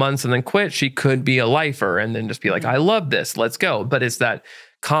couple of months and then quit. She could be a lifer and then just be like, I love this, let's go. But it's that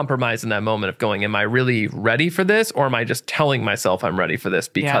compromise in that moment of going, am I really ready for this, or am I just telling myself I'm ready for this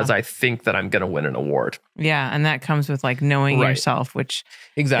because I think that I'm going to win an award? Yeah. And that comes with like knowing yourself, which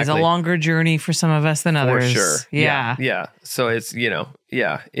is a longer journey for some of us than others. For sure. Yeah. So it's, you know,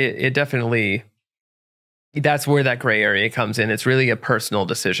 it definitely, that's where that gray area comes in. It's really a personal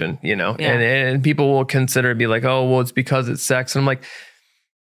decision, you know, and people will consider it, be like, oh, well, it's because it's sex. And I'm like,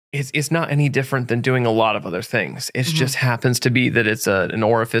 it's not any different than doing a lot of other things. It just happens to be that it's an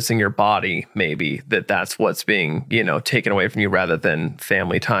orifice in your body, maybe, that's what's being, you know, taken away from you rather than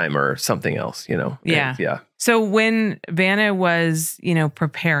family time or something else, you know? Yeah. So when Vanna was, you know,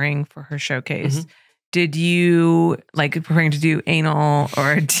 preparing for her showcase, did you, like, preparing to do anal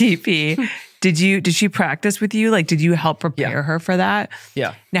or DP, did she practice with you? Like, did you help prepare her for that?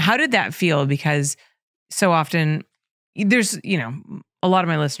 Yeah. Now, how did that feel? Because so often there's, you know, a lot of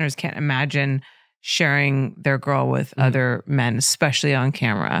my listeners can't imagine sharing their girl with other men, especially on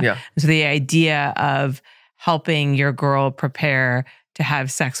camera. Yeah. So the idea of helping your girl prepare to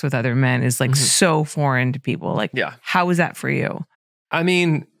have sex with other men is like so foreign to people. Like, how was that for you? I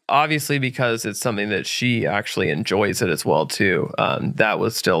mean, obviously, because it's something that she actually enjoys it as well too. That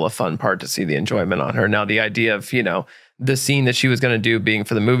was still a fun part to see the enjoyment on her. Now, the idea of, you know, the scene that she was going to do being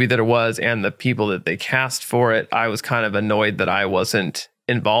for the movie that it was and the people that they cast for it, I was kind of annoyed that I wasn't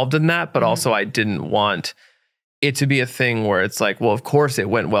involved in that, but also I didn't want it to be a thing where it's like, well, of course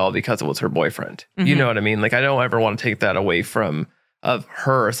it went well because it was her boyfriend. You know what I mean? Like, I don't ever want to take that away from of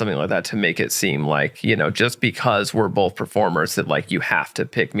her or something like that to make it seem like, you know, just because we're both performers that like you have to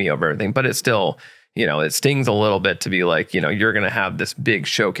pick me over everything. But it's still, you know, it stings a little bit to be like, you know, you're going to have this big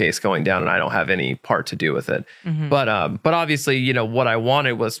showcase going down and I don't have any part to do with it. But obviously, you know, what I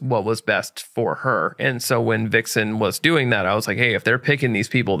wanted was what was best for her. And so when Vixen was doing that, I was like, hey, if they're picking these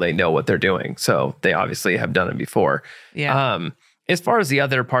people, they know what they're doing. So they obviously have done it before. Yeah. As far as the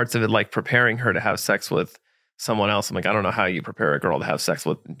other parts of it, like preparing her to have sex with someone else, I'm like, I don't know how you prepare a girl to have sex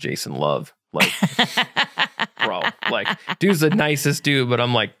with Jason Love. Like, bro, like, dude's the nicest dude, but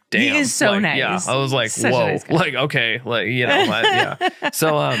I'm like, damn. He is so like, nice. Yeah, I was like, Such a whoa. nice guy. Like, okay. Like, you know, yeah.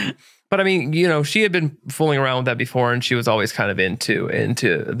 So, but I mean, you know, she had been fooling around with that before and she was always kind of into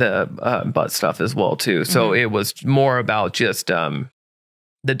the butt stuff as well, too. So it was more about just the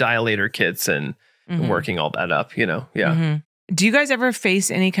dilator kits and working all that up, you know? Yeah. Do you guys ever face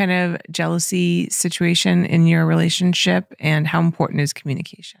any kind of jealousy situation in your relationship, and how important is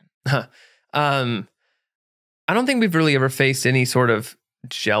communication? I don't think we've really ever faced any sort of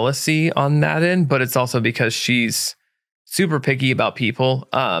jealousy on that end, but it's also because she's super picky about people.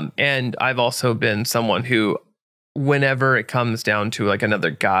 And I've also been someone who, whenever it comes down to like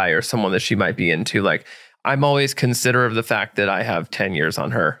another guy or someone that she might be into, like I'm always considerate of the fact that I have 10 years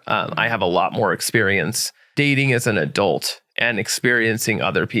on her. I have a lot more experience dating as an adult and experiencing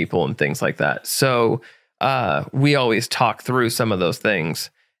other people and things like that. So we always talk through some of those things.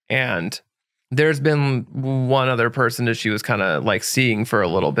 And there's been one other person that she was kind of like seeing for a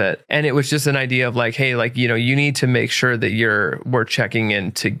little bit. And it was just an idea of like, hey, like, you know, you need to make sure that we're checking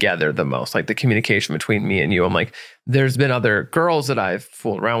in together the most, like the communication between me and you. I'm like, there's been other girls that I've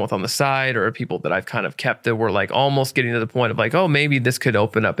fooled around with on the side, or people that I've kind of kept that were like almost getting to the point of like, oh, maybe this could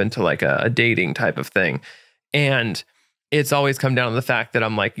open up into like a dating type of thing. And it's always come down to the fact that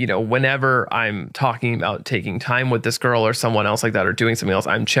I'm like, you know, whenever I'm talking about taking time with this girl or someone else like that, or doing something else,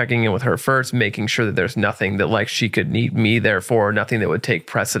 I'm checking in with her first, making sure that there's nothing that like she could need me there for, nothing that would take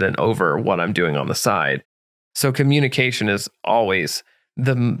precedent over what I'm doing on the side. So communication is always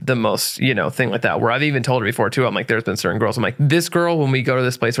the most, you know, thing like that, where I've even told her before too. I'm like, there's been certain girls, I'm like, this girl, when we go to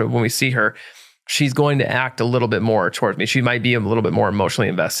this place or when we see her, she's going to act a little bit more towards me. She might be a little bit more emotionally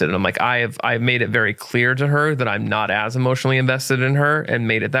invested. And I'm like, I've made it very clear to her that I'm not as emotionally invested in her and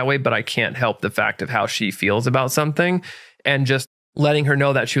made it that way, but I can't help the fact of how she feels about something. And just letting her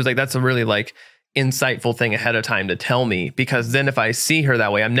know that, she was like, that's a really like insightful thing ahead of time to tell me, because then if I see her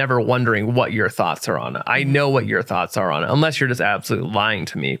that way, I'm never wondering what your thoughts are on it. I know what your thoughts are on it, unless you're just absolutely lying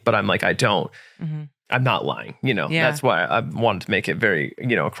to me. But I'm like, I don't. I'm not lying, you know. Yeah. That's why I wanted to make it very,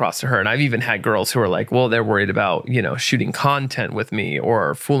 you know, across to her. And I've even had girls who are like, well, they're worried about, you know, shooting content with me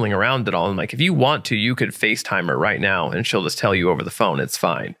or fooling around at all. I'm like, if you want to, you could FaceTime her right now and she'll just tell you over the phone. It's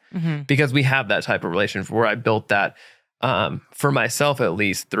fine. Because we have that type of relationship where I built that for myself, at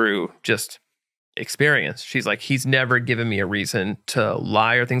least through just experience. She's like, he's never given me a reason to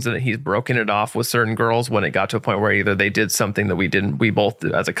lie or things, that he's broken it off with certain girls when it got to a point where either they did something that we both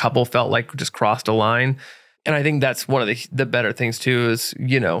as a couple felt like just crossed a line. And I think that's one of the better things too, is,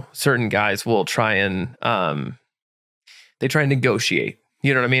 you know, certain guys will try and they try and negotiate,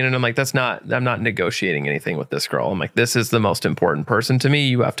 you know what I mean? And I'm like, I'm not negotiating anything with this girl. I'm like, this is the most important person to me.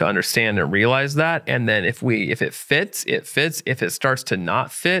 You have to understand and realize that. And then if it fits, it fits. If it starts to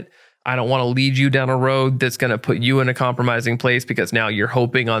not fit, I don't want to lead you down a road that's going to put you in a compromising place, because now you're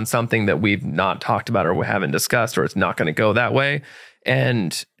hoping on something that we've not talked about or we haven't discussed, or it's not going to go that way.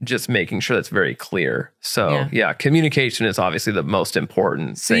 And just making sure that's very clear. So yeah, communication is obviously the most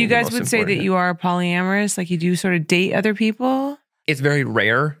important So thing. you guys would say that you are polyamorous, like you do sort of date other people? It's very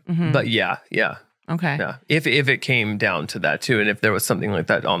rare, but yeah. Okay. Yeah. If it came down to that too, and if there was something like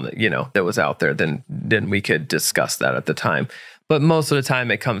that on the, you know, that was out there, then we could discuss that at the time. But most of the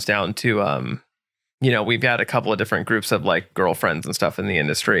time it comes down to, you know, we've got a couple of different groups of like girlfriends and stuff in the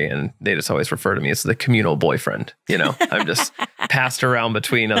industry, and they just always refer to me as the communal boyfriend. You know, I'm just passed around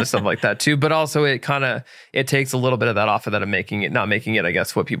between other stuff like that too. But also it takes a little bit of that off of that, of not making it, I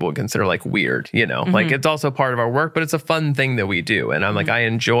guess, what people would consider like weird, you know, like it's also part of our work, but it's a fun thing that we do. And I'm like, I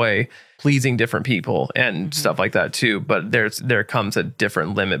enjoy pleasing different people and stuff like that too. But there comes a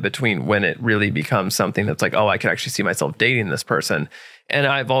different limit between when it really becomes something that's like, oh, I could actually see myself dating this person. And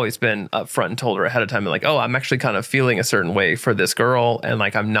I've always been upfront and told her ahead of time, like, oh, I'm actually kind of feeling a certain way for this girl. And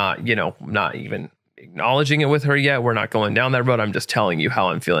like, I'm not, you know, not even acknowledging it with her yet. We're not going down that road. I'm just telling you how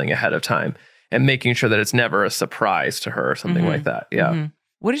I'm feeling ahead of time and making sure that it's never a surprise to her or something like that. Yeah.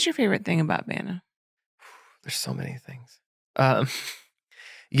 What is your favorite thing about Vanna? There's so many things.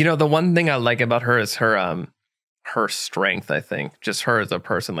 You know, the one thing I like about her is her strength, I think. Just her as a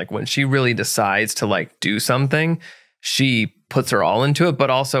person. Like when she really decides to like do something, she puts her all into it, but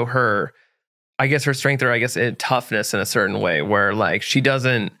also her, I guess her strength, or I guess toughness in a certain way, where like she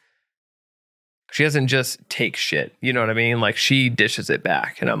doesn't just take shit. You know what I mean? Like she dishes it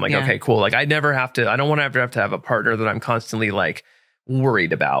back. And I'm like, okay, cool. Like I don't want to have a partner that I'm constantly like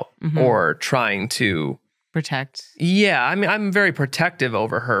worried about or trying to protect. Yeah. I mean, I'm very protective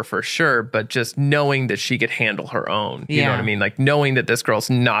over her for sure, but just knowing that she could handle her own, you know what I mean? Like knowing that this girl's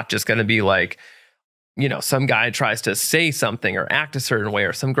not just going to be like, you know, some guy tries to say something or act a certain way,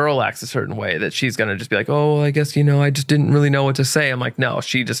 or some girl acts a certain way, that she's going to just be like, oh, I guess, you know, I just didn't really know what to say. I'm like, no,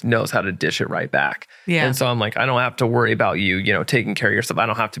 she just knows how to dish it right back. Yeah. And so I'm like, I don't have to worry about you, you know, taking care of yourself. I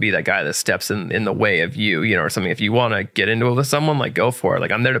don't have to be that guy that steps in the way of you, you know, or something. If you want to get into it with someone, like go for it.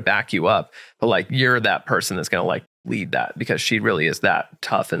 Like I'm there to back you up, but like you're that person that's going to like lead that, because she really is that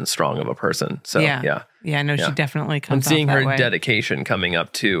tough and strong of a person. So yeah. No, she definitely comes and seeing off that her way. dedication coming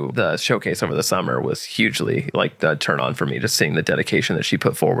up to the showcase over the summer was hugely like the turn on for me, just seeing the dedication that she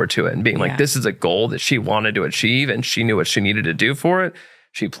put forward to it and being like, this is a goal that she wanted to achieve and she knew what she needed to do for it.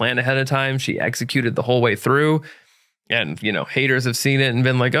 She planned ahead of time. She executed the whole way through. And, you know, haters have seen it and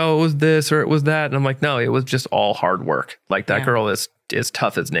been like, oh, it was this or it was that. And I'm like, no, it was just all hard work. Like that girl is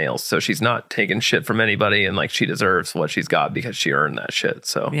tough as nails. So she's not taking shit from anybody, and like she deserves what she's got because she earned that shit.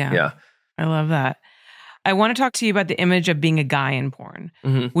 So yeah. I love that. I want to talk to you about the image of being a guy in porn.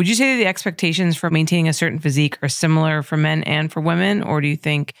 Would you say that the expectations for maintaining a certain physique are similar for men and for women, or do you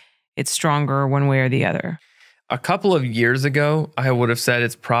think it's stronger one way or the other? A couple of years ago, I would have said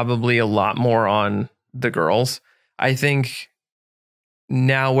it's probably a lot more on the girls. I think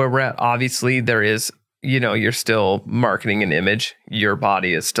now where we're at, obviously there is, you know, you're still marketing an image. Your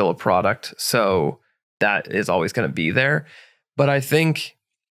body is still a product. So that is always going to be there. But I think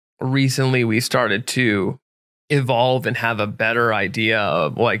recently we started to evolve and have a better idea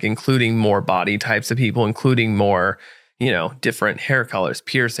of like including more body types of people, including more, you know, different hair colors,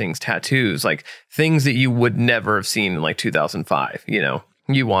 piercings, tattoos, like things that you would never have seen in like 2005, you know.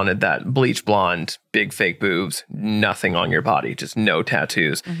 You wanted that bleach blonde, big fake boobs, nothing on your body, just no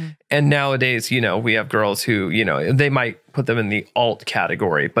tattoos. And nowadays, you know, we have girls who, you know, they might put them in the alt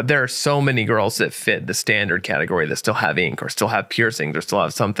category, but there are so many girls that fit the standard category that still have ink or still have piercings or still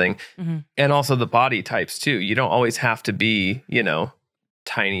have something. And also the body types too. You don't always have to be, you know,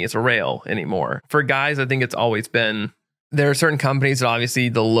 tiny as a rail anymore. For guys, I think it's always been, there are certain companies that obviously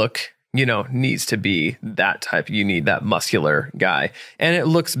the look, you know, needs to be that type. You need that muscular guy. And it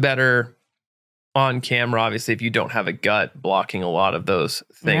looks better on camera, obviously, if you don't have a gut blocking a lot of those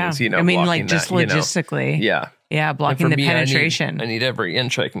things, you know. I mean, like just logistically. You know? Yeah, blocking the penetration. I need every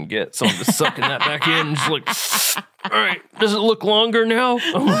inch I can get. So I'm just sucking that back in and just like, all right, does it look longer now?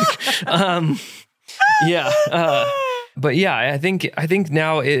 I'm like, but yeah, I think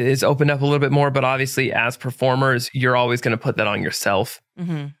now it is opened up a little bit more, but obviously as performers, you're always going to put that on yourself.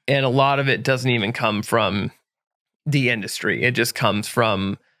 And a lot of it doesn't even come from the industry. It just comes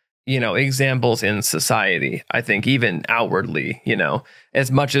from, you know, examples in society. I think even outwardly, you know, as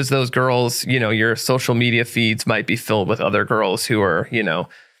much as those girls, you know, your social media feeds might be filled with other girls who are, you know,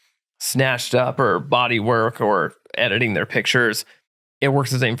 snatched up or body work or editing their pictures. It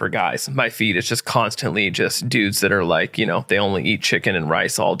works the same for guys. My feed is just constantly just dudes that are like, you know, they only eat chicken and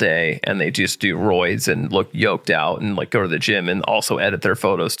rice all day and they just do roids and look yoked out and like go to the gym and also edit their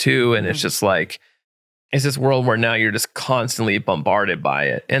photos too. And it's just like, it's this world where now you're just constantly bombarded by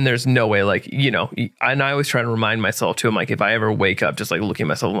it. And there's no way, like, you know, and I always try to remind myself too, I'm like, if I ever wake up just like looking at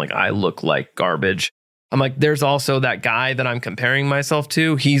myself, I'm like, I look like garbage. I'm like, there's also that guy that I'm comparing myself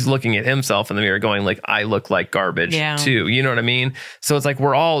to. He's looking at himself in the mirror going like, I look like garbage too. You know what I mean? So it's like,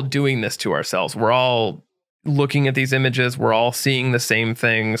 we're all doing this to ourselves. We're all looking at these images. We're all seeing the same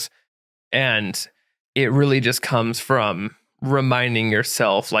things. And it really just comes from reminding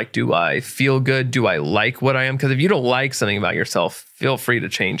yourself, like, do I feel good? Do I like what I am? Because if you don't like something about yourself, feel free to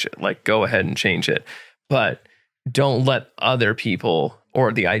change it. Like, go ahead and change it. But don't let other people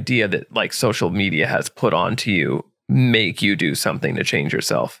or the idea that like social media has put onto you make you do something to change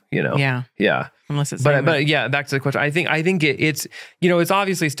yourself, you know? Yeah. Unless it's but yeah, back to the question. I think it's, you know, it's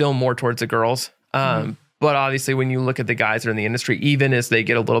obviously still more towards the girls. But obviously when you look at the guys that are in the industry, even as they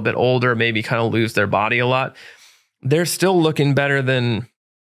get a little bit older, maybe kind of lose their body a lot, they're still looking better than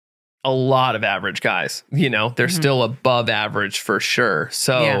a lot of average guys. You know, they're still above average for sure.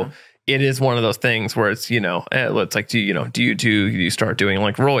 So it is one of those things where it's, you know, it's like, do you start doing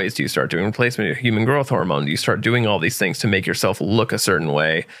like roids? Do you start doing replacement of human growth hormone? Do you start doing all these things to make yourself look a certain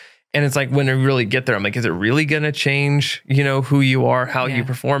way? And it's like when I really get there, I'm like, is it really going to change, who you are, how you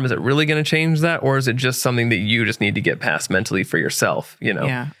perform? Is it really going to change that? Or is it just something that you just need to get past mentally for yourself,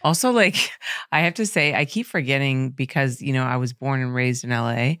 Yeah. Also, like, I have to say, I keep forgetting because, I was born and raised in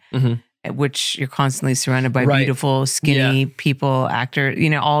LA, which you're constantly surrounded by beautiful, skinny people, actors,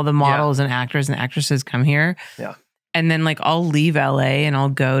 all the models and actors and actresses come here. Yeah. And then like, I'll leave LA and I'll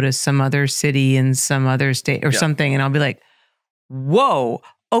go to some other city in some other state or something. And I'll be like, whoa.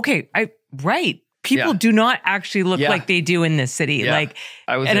 Okay, people do not actually look like they do in this city. Yeah. Like,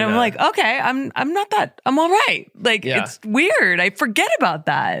 I'm like, okay, I'm not that. I'm all right. Like, it's weird. I forget about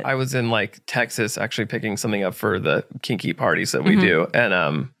that. I was in like Texas actually picking something up for the kinky parties that we do,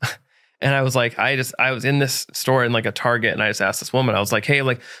 and I was like, I was in this store in like a Target, and I just asked this woman, I was like, hey,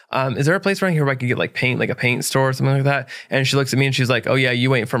 like, is there a place around here where I could get like paint, like a paint store or something like that? And she looks at me and she's like, oh yeah,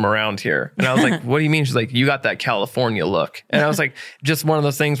 you ain't from around here. And I was like, what do you mean? She's like, you got that California look. And I was like, just one of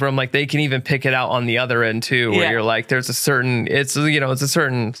those things where I'm like, they can even pick it out on the other end too, where you're like, there's a certain, it's a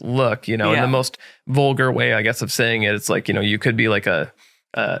certain look, in the most vulgar way, I guess, of saying it. It's like, you could be like an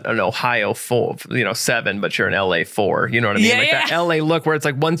Ohio 7, but you're an LA 4. You know what I mean? That LA look where it's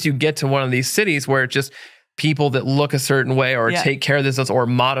like once you get to one of these cities where it's just people that look a certain way or take care of this or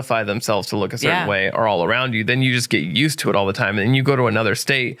modify themselves to look a certain way are all around you, then you just get used to it all the time. And then you go to another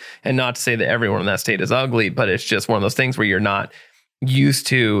state, and not to say that everyone in that state is ugly, but it's just one of those things where you're not used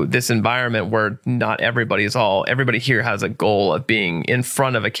to this environment where not everybody here has a goal of being in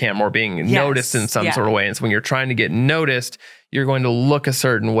front of a camera or being noticed in some sort of way. And so when you're trying to get noticed, you're going to look a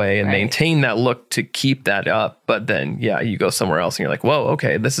certain way and maintain that look to keep that up. But then, you go somewhere else and you're like, whoa,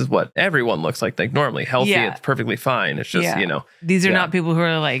 okay, this is what everyone looks like normally healthy. It's perfectly fine. It's just, these are not people who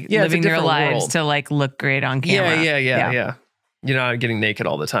are like living their lives to like look great on camera. Yeah. You're not getting naked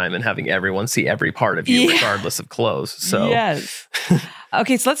all the time and having everyone see every part of you regardless of clothes. So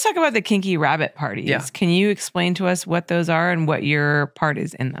Okay, so let's talk about the Kinky Rabbit Parties. Yeah. Can you explain to us what those are and what your part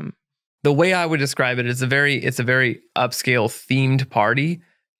is in them? The way I would describe it is it's a very upscale themed party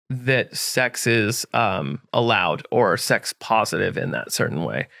that sex is allowed or sex positive in that certain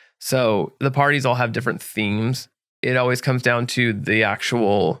way. So the parties all have different themes. It always comes down to the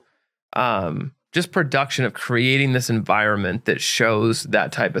actual just production of creating this environment that shows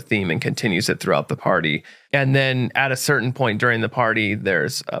that type of theme and continues it throughout the party. And then at a certain point during the party,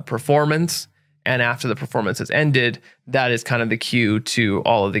 there's a performance. And after the performance has ended, that is kind of the cue to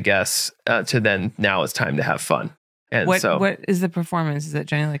all of the guests to then now it's time to have fun. And what is the performance? Is it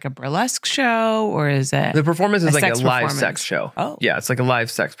generally like a burlesque show, or is it the performance is like a live sex show? Oh, yeah, it's like a live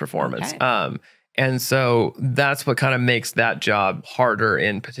sex performance. Okay. And so that's what kind of makes that job harder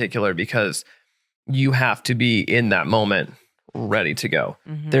in particular, because you have to be in that moment ready to go.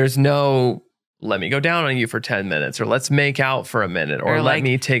 There's no let me go down on you for 10 minutes, or let's make out for a minute, or let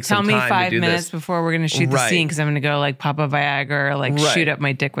me take some time to do this. Tell me 5 minutes before we're going to shoot the scene, because I'm going to go like pop a Viagra or like shoot up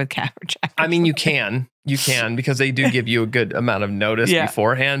my dick with Capper Jack. I mean, you can because they do give you a good amount of notice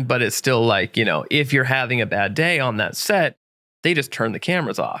beforehand, but it's still like, if you're having a bad day on that set, they just turn the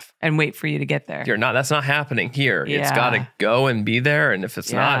cameras off and wait for you to get there. That's not happening here. It's got to go and be there. And if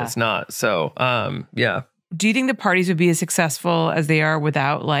it's not, it's not. So, Do you think the parties would be as successful as they are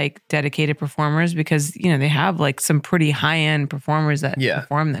without like dedicated performers? Because, they have like some pretty high-end performers that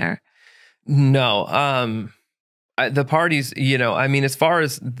perform there. No. The parties, I mean, as far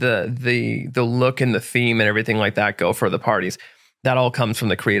as the look and the theme and everything like that go for the parties, that all comes from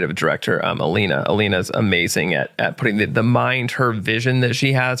the creative director, Alina. Alina's amazing at putting the mind, her vision that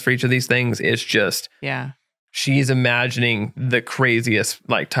she has for each of these things is just... She's imagining the craziest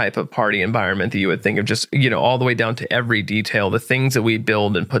like type of party environment that you would think of, just, all the way down to every detail, the things that we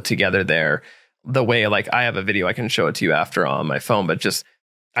build and put together there. The way, like, I have a video, I can show it to you after on my phone, but just,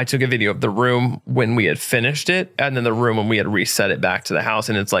 I took a video of the room when we had finished it, and then the room when we had reset it back to the house.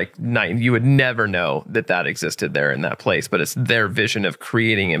 And it's like, you would never know that existed there in that place, but it's their vision of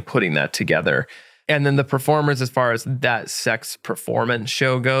creating and putting that together. And then the performers, as far as that sex performance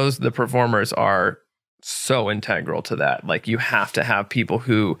show goes, the performers are so integral to that. Like, you have to have people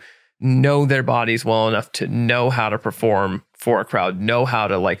who know their bodies well enough to know how to perform for a crowd, know how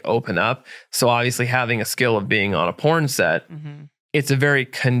to like open up. So obviously having a skill of being on a porn set, it's a very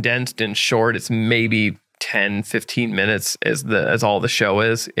condensed and short. It's maybe 10, 15 minutes as all the show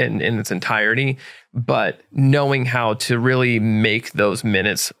is in its entirety. But knowing how to really make those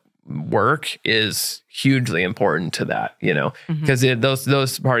minutes work is hugely important to that, because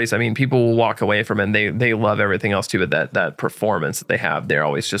those parties, I mean, people will walk away from it and they love everything else too, but that performance that they have, they're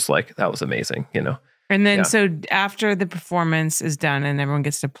always just like, that was amazing, And then so after the performance is done and everyone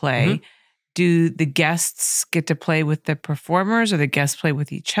gets to play, do the guests get to play with the performers, or the guests play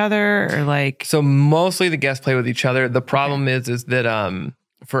with each other, or like? So mostly the guests play with each other. The problem is that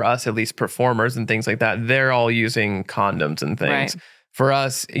for us, at least performers and things like that, they're all using condoms and things. Right. For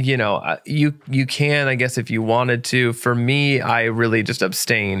us, you know, you can, I guess, if you wanted to. For me, I really just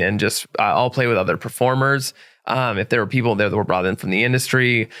abstain and just I'll play with other performers. If there were people there that were brought in from the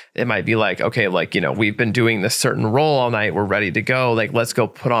industry, it might be like, okay, like, you know, we've been doing this certain role all night. We're ready to go. Like, let's go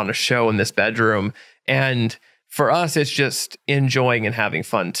put on a show in this bedroom. And for us, it's just enjoying and having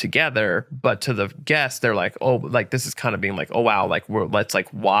fun together. But to the guests, they're like, oh, like this is kind of being like, oh, wow, like let's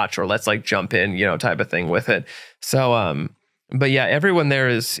like watch or let's like jump in, you know, type of thing with it. So, but yeah, everyone there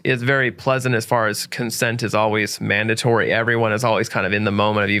is very pleasant as far as consent is always mandatory. Everyone is always kind of in the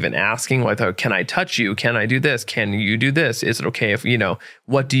moment of even asking, like, oh, can I touch you? Can I do this? Can you do this? Is it okay if, you know,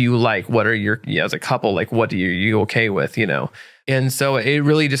 what do you like? What are your, as a couple, like, what are you okay with, you know? And so it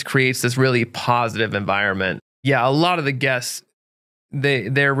really just creates this really positive environment. Yeah, a lot of the guests,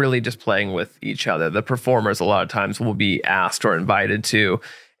 they're really just playing with each other. The performers a lot of times will be asked or invited to,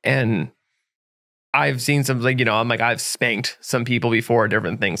 and I've seen some, like, you know, I'm like, I've spanked some people before,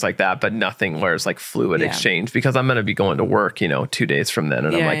 different things like that, but nothing where it's like fluid exchange, because I'm going to be going to work, you know, 2 days from then.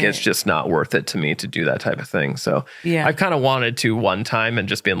 And I'm like, it's just not worth it to me to do that type of thing. So I've kind of wanted to one time and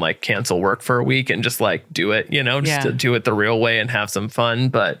just been like, cancel work for a week and just like do it, you know, just to do it the real way and have some fun.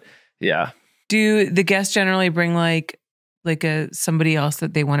 But yeah. Do the guests generally bring like somebody else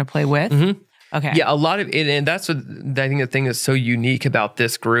that they want to play with? Mm-hmm. Okay. Yeah, a lot of it, and that's what I think the thing that's so unique about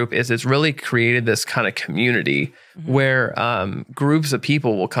this group is it's really created this kind of community where groups of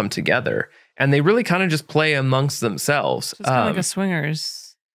people will come together and they really kind of just play amongst themselves. So it's kind of like a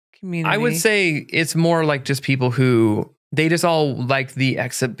swingers community. I would say it's more like just people who they just all like the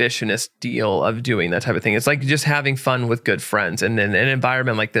exhibitionist deal of doing that type of thing. It's like just having fun with good friends, and then an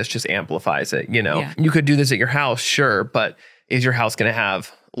environment like this just amplifies it. You know, you could do this at your house, sure, but is your house going to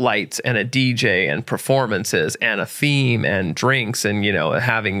have lights and a DJ and performances and a theme and drinks and, you know,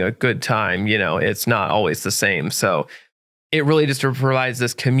 having a good time? You know, it's not always the same. So it really just provides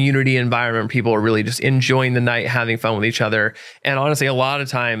this community environment. People are really just enjoying the night, having fun with each other. And honestly, a lot of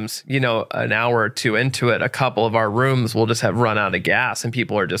times, you know, an hour or two into it, a couple of our rooms will just have run out of gas and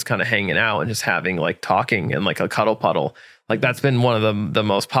people are just kind of hanging out and just having like talking and like a cuddle puddle. Like that's been one of the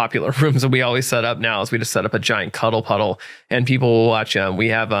most popular rooms that we always set up now is we just set up a giant cuddle puddle and people will watch. We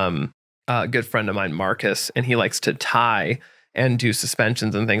have a good friend of mine, Marcus, and he likes to tie and do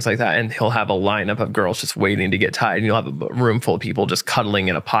suspensions and things like that. And he'll have a lineup of girls just waiting to get tied. And you'll have a room full of people just cuddling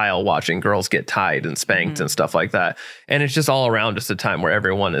in a pile, watching girls get tied and spanked and stuff like that. And it's just all around just a time where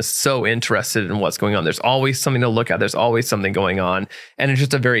everyone is so interested in what's going on. There's always something to look at. There's always something going on. And it's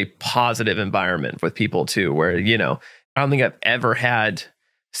just a very positive environment with people too, where, you know, I don't think I've ever had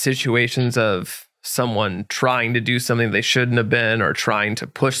situations of someone trying to do something they shouldn't have been or trying to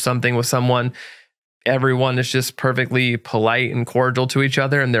push something with someone. Everyone is just perfectly polite and cordial to each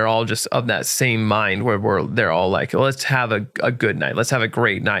other. And they're all just of that same mind where they're all like, well, let's have a good night. Let's have a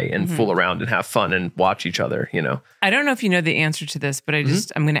great night and fool around and have fun and watch each other, you know? I don't know if you know the answer to this, but I'm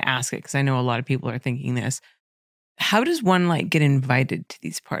going to ask it because I know a lot of people are thinking this. How does one like get invited to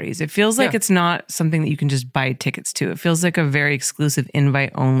these parties? It feels like it's not something that you can just buy tickets to. It feels like a very exclusive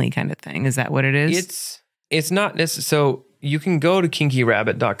invite only kind of thing. Is that what it is? It's not necessarily. So you can go to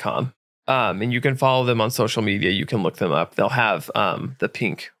kinkyrabbit.com and you can follow them on social media. You can look them up. They'll have the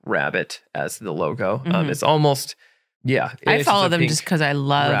pink rabbit as the logo. It's almost, I follow them just because I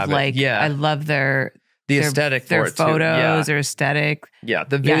love rabbit. I love their aesthetic their for it photos too. or aesthetic. Yeah,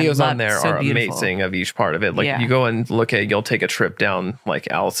 the videos on there are amazing of each part of it. Like you go and look at, you'll take a trip down like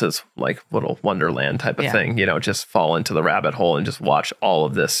Alice's like little Wonderland type of thing, you know, just fall into the rabbit hole and just watch all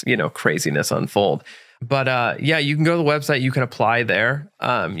of this, you know, craziness unfold. But you can go to the website, you can apply there.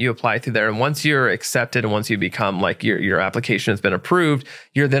 You apply through there. And once you're accepted and once you become like your application has been approved,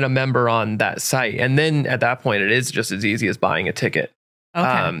 you're then a member on that site. And then at that point, it is just as easy as buying a ticket.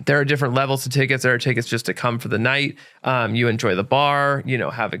 Okay. There are different levels to tickets. There are tickets just to come for the night. You enjoy the bar, you know,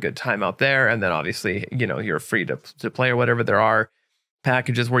 have a good time out there. And then obviously, you know, you're free to play or whatever. There are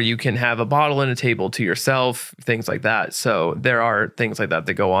packages where you can have a bottle and a table to yourself, things like that. So there are things like that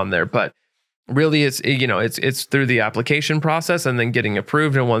go on there. But really, it's, you know, it's through the application process and then getting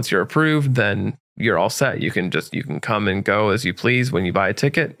approved. And once you're approved, then you're all set. You can come and go as you please when you buy a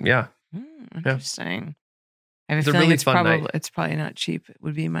ticket. Yeah. Interesting. Yeah. I have a feeling really it's probably not cheap. It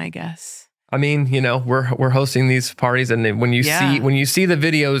would be my guess. I mean, you know, we're hosting these parties, and when you see the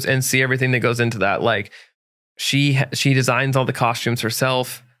videos and see everything that goes into that, like she designs all the costumes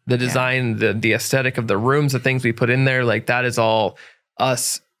herself, the design, the aesthetic of the rooms, the things we put in there, like that is all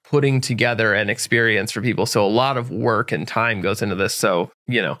us putting together an experience for people. So a lot of work and time goes into this. So,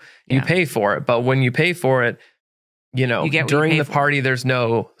 you pay for it. But when you pay for it, during the party, there's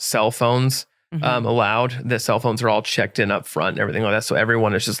no cell phones allowed. The cell phones are all checked in up front and everything like that. So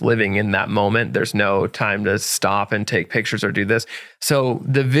everyone is just living in that moment. There's no time to stop and take pictures or do this. So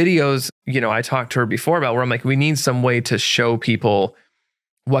the videos, I talked to her before about where I'm like, we need some way to show people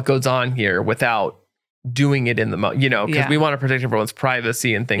what goes on here without doing it in the because we want to protect everyone's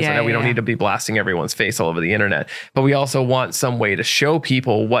privacy and things like that. We don't need to be blasting everyone's face all over the internet, but we also want some way to show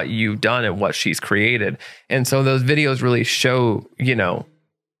people what you've done and what she's created. And so those videos really show,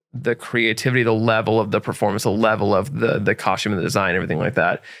 the creativity, the level of the performance, the level of the costume and the design, everything like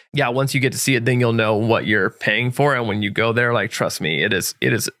that. Yeah. Once you get to see it, then you'll know what you're paying for. And when you go there, like, trust me, it is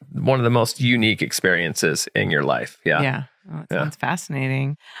one of the most unique experiences in your life. Yeah. Yeah. Oh, that sounds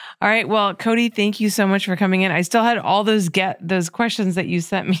fascinating. All right. Well, Codey, thank you so much for coming in. I still had all those questions that you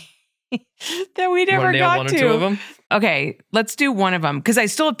sent me that we never got one to. Or two of them? Okay, let's do one of them because I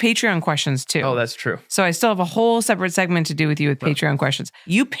still have Patreon questions too. Oh, that's true. So I still have a whole separate segment to do with you with Patreon questions.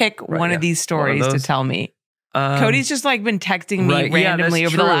 You pick one of these stories to tell me. Codey's just like been texting me randomly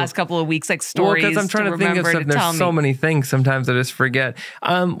over the last couple of weeks, like stories. Because I'm trying to think of stuff. There's so many things sometimes I just forget.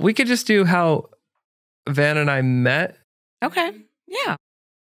 We could just do how Van and I met. Okay. Yeah.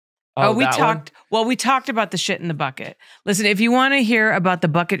 We talked. Well, we talked about the shit in the bucket. Listen, if you want to hear about the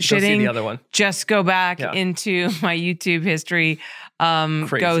bucket shitting, the other one. Just go back into my YouTube history.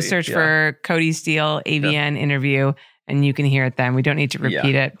 Go search for Codey Steele AVN interview, and you can hear it then. We don't need to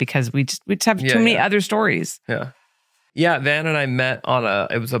repeat it because we just have too many other stories. Yeah. Van and I met on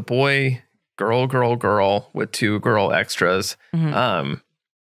it was a boy, girl with two girl extras. One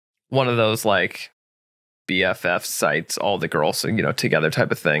of those like BFF sites, all the girls, together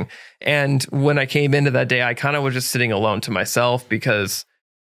type of thing. And when I came into that day, I kind of was just sitting alone to myself because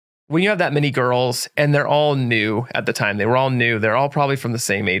when you have that many girls and they're all new at the time, they were all new. They're all probably from the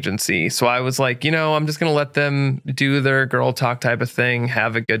same agency. So I was like, I'm just going to let them do their girl talk type of thing,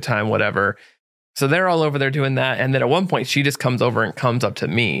 have a good time, whatever. So they're all over there doing that. And then at one point she just comes over and comes up to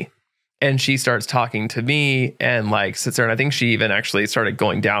me. And she starts talking to me and like sits there. And I think she even actually started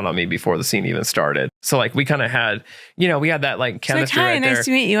going down on me before the scene even started. So like we kind of had, we had that like chemistry. Hi, right nice there.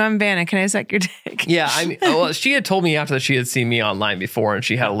 to meet you. I'm Vanna. Can I suck your dick? Yeah. Well, she had told me after that she had seen me online before and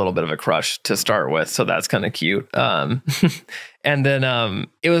she had a little bit of a crush to start with. So that's kind of cute. And then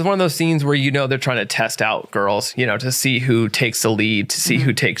it was one of those scenes where, they're trying to test out girls, to see who takes the lead, to see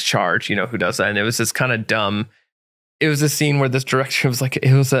who takes charge, who does that. And it was this kind of dumb. It was a scene where this director was like,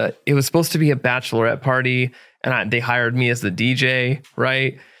 it was supposed to be a bachelorette party and they hired me as the DJ,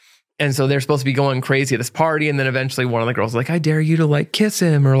 right? And so they're supposed to be going crazy at this party. And then eventually one of the girls was like, I dare you to like kiss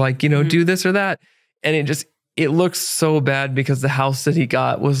him or like, do this or that. And it looks so bad because the house that he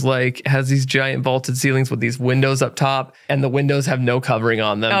got was like, has these giant vaulted ceilings with these windows up top and the windows have no covering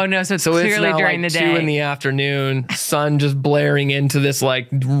on them. Oh no. So it's clearly now during like the day. 2 in the afternoon, sun just blaring into this like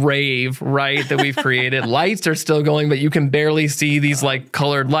rave, right? That we've created. Lights are still going, but you can barely see these like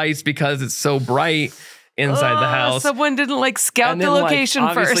colored lights because it's so bright inside the house. Someone didn't like scout the location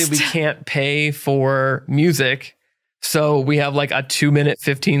obviously first. We can't pay for music. So we have like a 2-minute,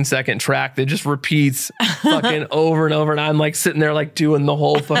 15-second track that just repeats fucking over and over. And I'm like sitting there like doing the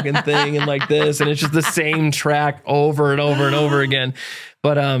whole fucking thing and like this. And it's just the same track over and over and over again.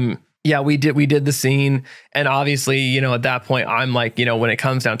 But yeah, we did the scene. And obviously, at that point, I'm like, when it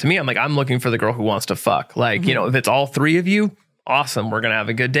comes down to me, I'm like, I'm looking for the girl who wants to fuck. Like, if it's all 3 of you, awesome, we're going to have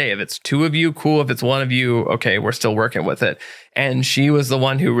a good day. If it's 2 of you, cool. If it's 1 of you, okay, we're still working with it. And she was the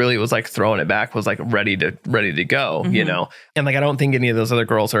one who really was like throwing it back, was like ready to go, And like, I don't think any of those other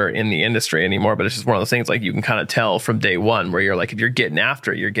girls are in the industry anymore, but it's just one of those things like you can kind of tell from day one where you're like, if you're getting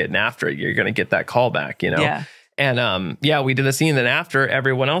after it, you're going to get that call back, Yeah. And we did the scene. Then after,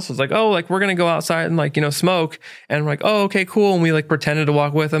 everyone else was like, oh, like we're gonna go outside and like smoke. And we're like, oh, okay, cool. And we like pretended to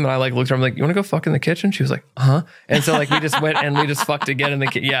walk with them. And I like looked at her, I'm like, you want to go fuck in the kitchen? She was like, huh? And so like we just went and we just fucked again in the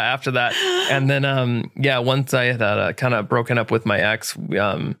kitchen. Yeah, after that. And then once I had kind of broken up with my ex,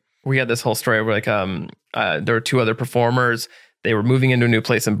 we had this whole story where like there were 2 other performers. They were moving into a new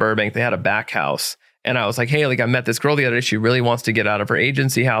place in Burbank. They had a back house. And I was like, hey, like I met this girl the other day. She really wants to get out of her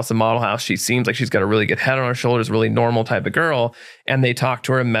agency house, the model house. She seems like she's got a really good head on her shoulders, really normal type of girl. And they talked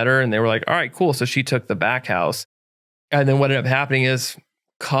to her and met her and they were like, all right, cool. So she took the back house. And then what ended up happening is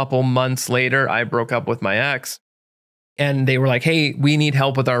a couple months later, I broke up with my ex and they were like, hey, we need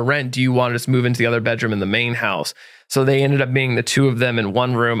help with our rent. Do you want to just move into the other bedroom in the main house? So they ended up being the 2 of them in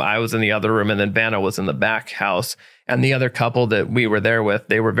one room. I was in the other room and then Vanna was in the back house. And the other couple that we were there with,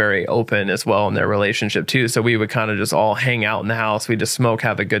 they were very open as well in their relationship too. So we would kind of just all hang out in the house. We'd just smoke,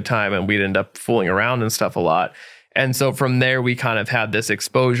 have a good time, and we'd end up fooling around and stuff a lot. And so from there, we kind of had this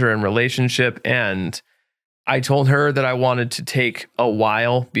exposure and relationship. And I told her that I wanted to take a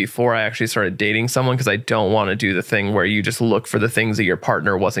while before I actually started dating someone, because I don't want to do the thing where you just look for the things that your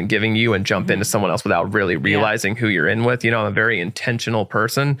partner wasn't giving you and jump into someone else without really realizing who you're in with. You know, I'm a very intentional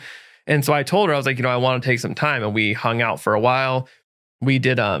person. And so I told her, I was like, you know, I want to take some time, and we hung out for a while. We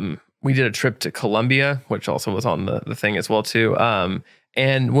did a trip to Colombia, which also was on the thing as well too.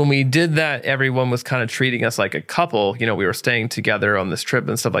 And when we did that, everyone was kind of treating us like a couple. You know, we were staying together on this trip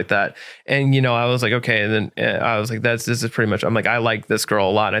and stuff like that. And, you know, I was like, okay. And then I was like, this is pretty much, I'm like, I like this girl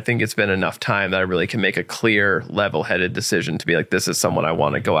a lot. And I think it's been enough time that I really can make a clear, level-headed decision to be like, this is someone I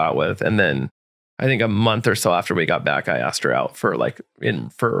want to go out with. And then I think a month or so after we got back, I asked her out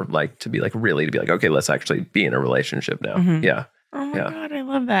to be like, okay, let's actually be in a relationship now. Yeah. Oh my God, I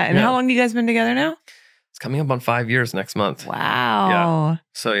love that. And how long have you guys been together now? It's coming up on 5 years next month. Wow. Yeah.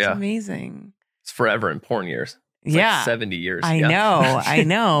 So that's amazing. It's forever in porn years. It's like 70 years. I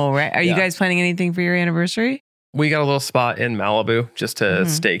know, right? Are you guys planning anything for your anniversary? We got a little spot in Malibu, just to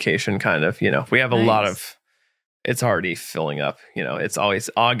staycation kind of, you know. We have a lot of, it's already filling up, you know. It's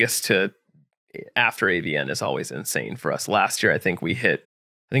always August to after AVN is always insane for us. Last year, I think it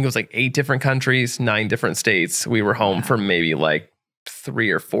was like 8 different countries, 9 different states. We were home for maybe like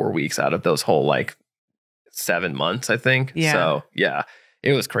 3 or 4 weeks out of those whole like 7 months, I think. Yeah. So yeah,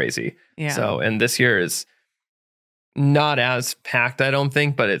 it was crazy. Yeah. So, and this year is not as packed, I don't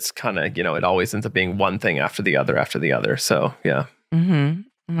think, but it's kind of, you know, it always ends up being one thing after the other. So yeah.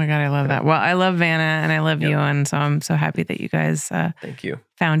 Oh my God, I love that. Well, I love Vanna and I love you. And so I'm so happy that you guys thank you.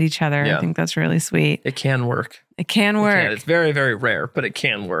 Found each other. I think that's really sweet. It can work. It can work. It's very, very rare, but it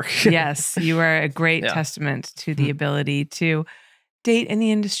can work. Yes, you are a great testament to the ability to date in the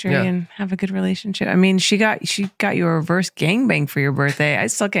industry and have a good relationship. I mean, she got you a reverse gangbang for your birthday. I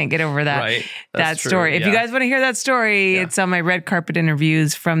still can't get over that. Right. That story. If you guys want to hear that story, it's on my red carpet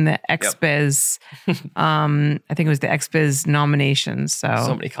interviews from the XBiz. I think it was the XBiz nominations. So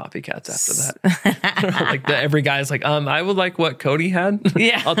many copycats after that. Like every guy's like, I would like what Codey had.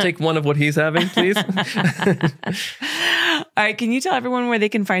 Yeah. I'll take one of what he's having, please. All right. Can you tell everyone where they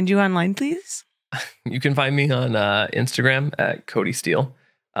can find you online, please? You can find me on Instagram at Codey Steele.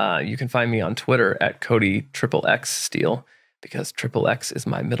 You can find me on Twitter at Codey XXX Steele, because XXX is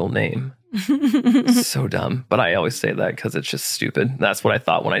my middle name. So dumb, but I always say that because it's just stupid. That's what I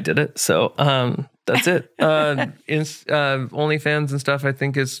thought when I did it. So that's it. OnlyFans and stuff, I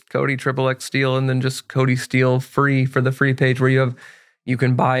think, is Codey XXX Steele, and then just Codey Steele free for the free page where you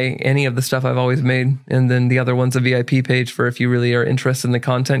can buy any of the stuff I've always made. And then the other one's a VIP page for if you really are interested in the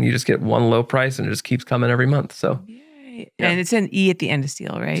content. You just get one low price and it just keeps coming every month. So, and it's an E at the end of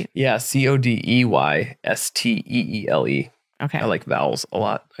Steele, right? Yeah, CODEYSTEELE. Okay. I like vowels a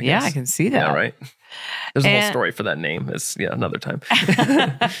lot. I can see that. Yeah, right. There's a whole story for that name. It's another time.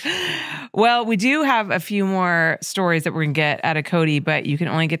 Well, we do have a few more stories that we're going to get out of Codey, but you can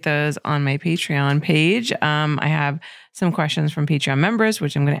only get those on my Patreon page. I have some questions from Patreon members,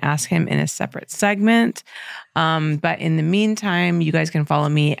 which I'm going to ask him in a separate segment. But in the meantime, you guys can follow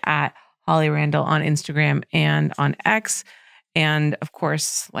me at Holly Randall on Instagram and on X. And of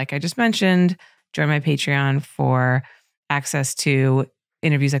course, like I just mentioned, join my Patreon for access to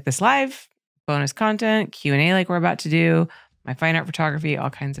interviews like this live, bonus content, Q&A like we're about to do, my fine art photography, all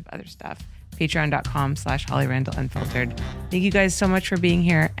kinds of other stuff. Patreon.com/Holly Randall Unfiltered. Thank you guys so much for being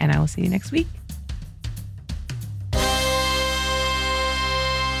here, and I will see you next week.